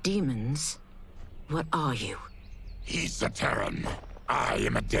 If not demons, what are you? He's a Terran. I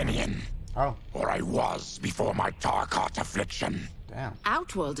am a Denian. Oh. Or I was before my Tarkat affliction. Damn.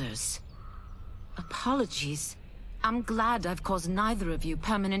 Outworlders. Apologies. I'm glad I've caused neither of you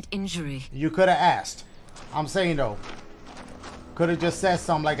permanent injury. You could have asked. I'm saying though. Could have just said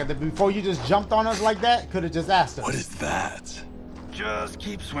something like that before you just jumped on us like that. Could have just asked us. What is that? Just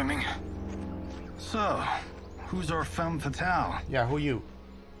keep swimming. So, who's our femme fatale? Yeah, who you?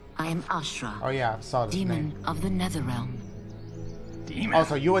 I am Ashra. Oh yeah, I saw this demon name. of the Netherrealm. Demon? Oh,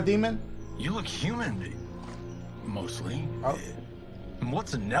 so you a demon? You look human. Mostly. Oh. And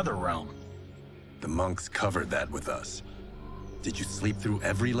what's a Netherrealm? The monks covered that with us. Did you sleep through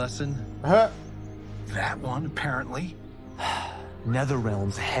every lesson? That one, apparently.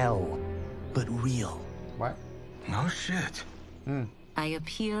 Netherrealm's hell, but real. What? No shit. I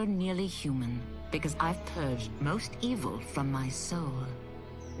appear nearly human because I've purged most evil from my soul.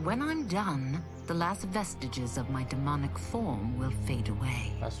 When I'm done, the last vestiges of my demonic form will fade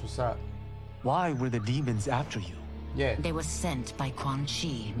away. That's what's up. Why were the demons after you? Yeah. They were sent by Quan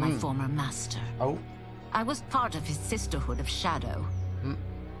Chi, my former master. Oh. I was part of his Sisterhood of Shadow.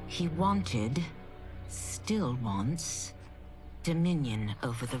 He wanted, still wants, dominion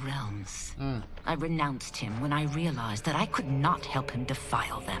over the realms. I renounced him when I realized that I could not help him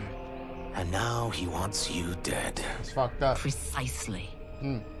defile them. And now he wants you dead. It's fucked up. Precisely.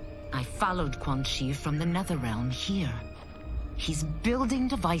 I followed Quan Chi from the Netherrealm here. He's building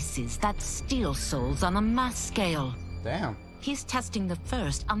devices that steal souls on a mass scale. Damn. He's testing the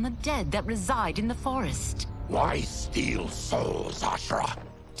first on the dead that reside in the forest. Why steal souls, Ashra?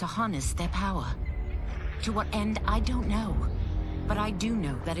 To harness their power. To what end, I don't know. But I do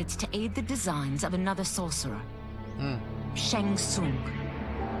know that it's to aid the designs of another sorcerer. Shang Tsung.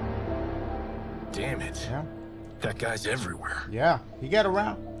 Damn it. Yeah. That guy's everywhere. Yeah, he get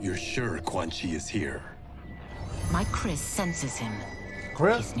around. You're sure Quan Chi is here? My Chris senses him.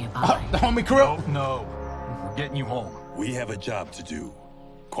 Chris? He's nearby. The homie Chris? No. We're getting you home. We have a job to do.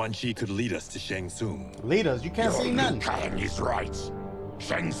 Quan Chi could lead us to Shang Tsung. Lead us? You can't see nothing. Liu Kang is right.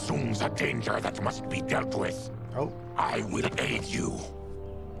 Shang Tsung's a danger that must be dealt with. Oh. I will aid you.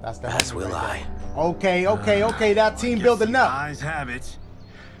 That's the As will I. Okay. That team building up. Eyes have it.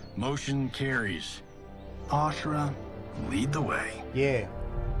 Motion carries. Ashra, lead the way. Yeah.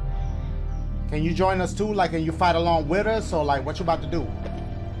 Can you join us too? Like, can you fight along with us? Or like, what you about to do?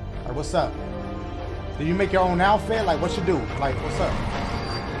 Like, what's up? Did you make your own outfit? Like, what you do? Like, what's up?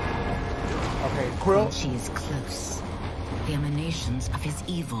 Okay, Krill. She is close. The emanations of his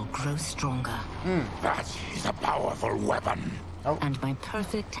evil grow stronger. That is a powerful weapon. Oh. And my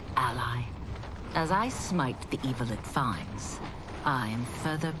perfect ally. As I smite the evil it finds, I am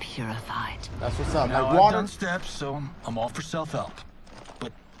further purified. That's what's up. Now, Like I've water. done steps, so I'm all for self-help.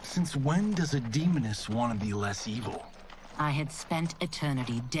 But since when does a demoness want to be less evil? I had spent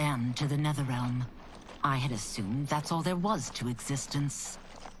eternity damned to the Netherrealm. I had assumed that's all there was to existence.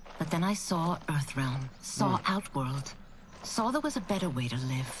 But then I saw Earthrealm, saw Outworld, saw there was a better way to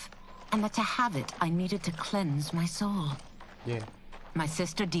live, and that to have it, I needed to cleanse my soul. Yeah. My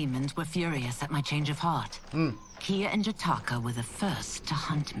sister demons were furious at my change of heart. Kia and Jataka were the first to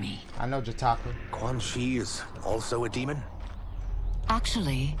hunt me. I know Jataka. Quan Chi is also a demon?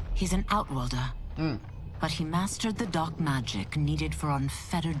 Actually, he's an Outworlder. But he mastered the dark magic needed for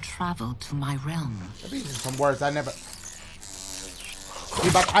unfettered travel to my realm. These are some words I never...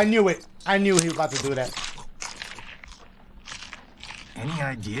 I knew it. I knew he was about to do that. Any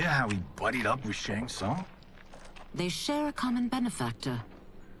idea how he buddied up with Shang Tsung? They share a common benefactor.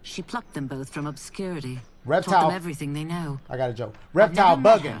 She plucked them both from obscurity. Reptile. Taught them everything they know. I got a joke. I've Reptile never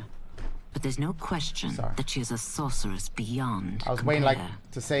met bugging. her, but there's no question that she is a sorceress beyond I was waiting like compare.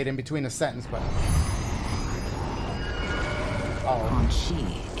 to say it in between a sentence, but... Quan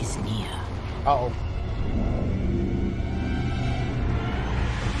Chi is near. Uh-oh.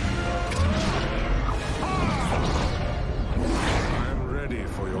 I'm ready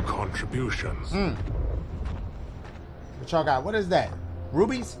for your contributions. What y'all got? What is that?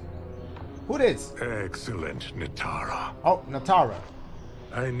 Rubies? Who this? Excellent, Nitara. Oh, Natara.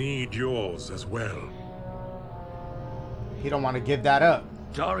 I need yours as well. He don't want to give that up.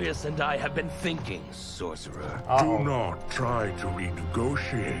 Darius and I have been thinking, sorcerer. Do not try to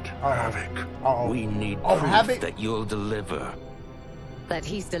renegotiate, Havoc. We need Oh, proof Havoc? that you'll deliver. That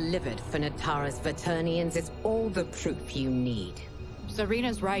he's delivered for Natara's Vaternians is all the proof you need.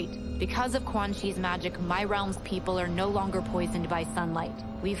 Serena's right. Because of Quan Chi's magic, my realm's people are no longer poisoned by sunlight.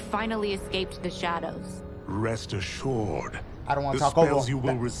 We've finally escaped the shadows. Rest assured. I don't want the to talk over. spells you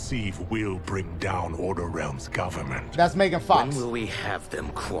will receive will bring down Order Realm's government. That's Megan Fox. When will we have them,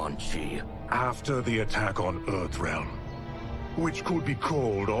 Quan Chi? After the attack on Earthrealm, which could be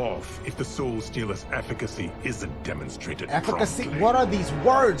called off if the Soul Stealer's efficacy isn't demonstrated Efficacy? promptly. What are these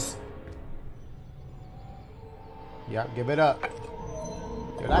words? Yeah, give it up.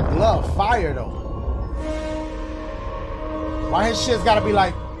 Yo, that glove fire though. Why his shit's gotta be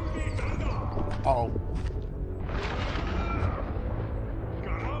like... Uh-oh.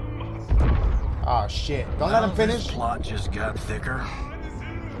 Oh shit. Don't let him finish. This plot just got thicker.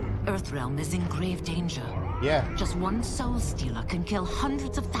 Earthrealm is in grave danger. Yeah. Just one soul stealer can kill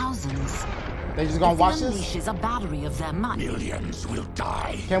hundreds of thousands. They just gonna watch If he this? unleashes a battery of them, Millions will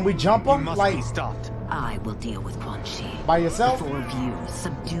die. Can we jump him? Like, stopped. I will deal with Quan Chi. by yourself? The four of you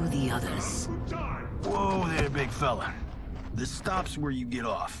subdue the others. Whoa there, big fella. This stops where you get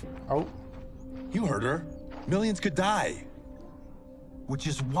off. Oh. You heard her. Millions could die. Which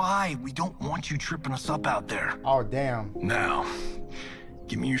is why we don't want you tripping us up out there. Oh, damn. Now,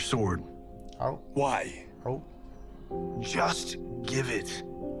 give me your sword. Oh. Why? Oh. Just give it.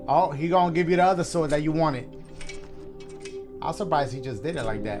 Oh, he gonna give you the other sword that you wanted. I'm surprised he just did it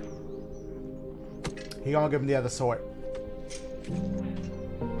like that. He gonna give him the other sword.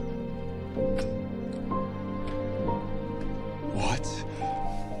 What?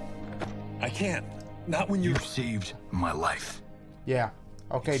 I can't. Not when you've saved my life. Yeah.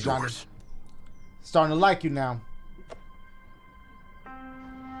 Okay, It's Johnny. yours. Starting to like you now.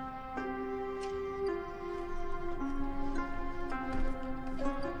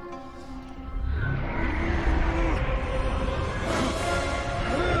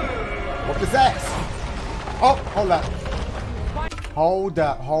 Whoop his ass. Oh, hold up. Hold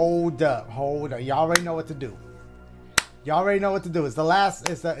up, hold up, hold up. Y'all already know what to do. Y'all already know what to do. It's the last,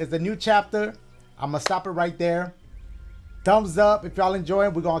 it's the new chapter. I'm gonna stop it right there. Thumbs up if y'all enjoy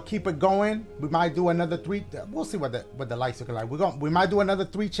it. We're gonna keep it going. We might do another 3. We'll see what the lights look like. We might do another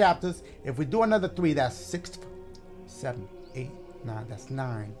 3 chapters. If we do another 3, that's 6, 7, 8, 9. That's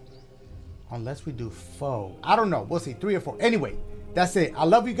 9. Unless we do 4. I don't know. We'll see. 3 or 4. Anyway, that's it. I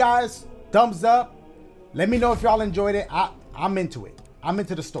love you guys. Thumbs up. Let me know if y'all enjoyed it. I'm into it. I'm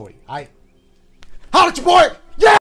into the story. Holla at your boy.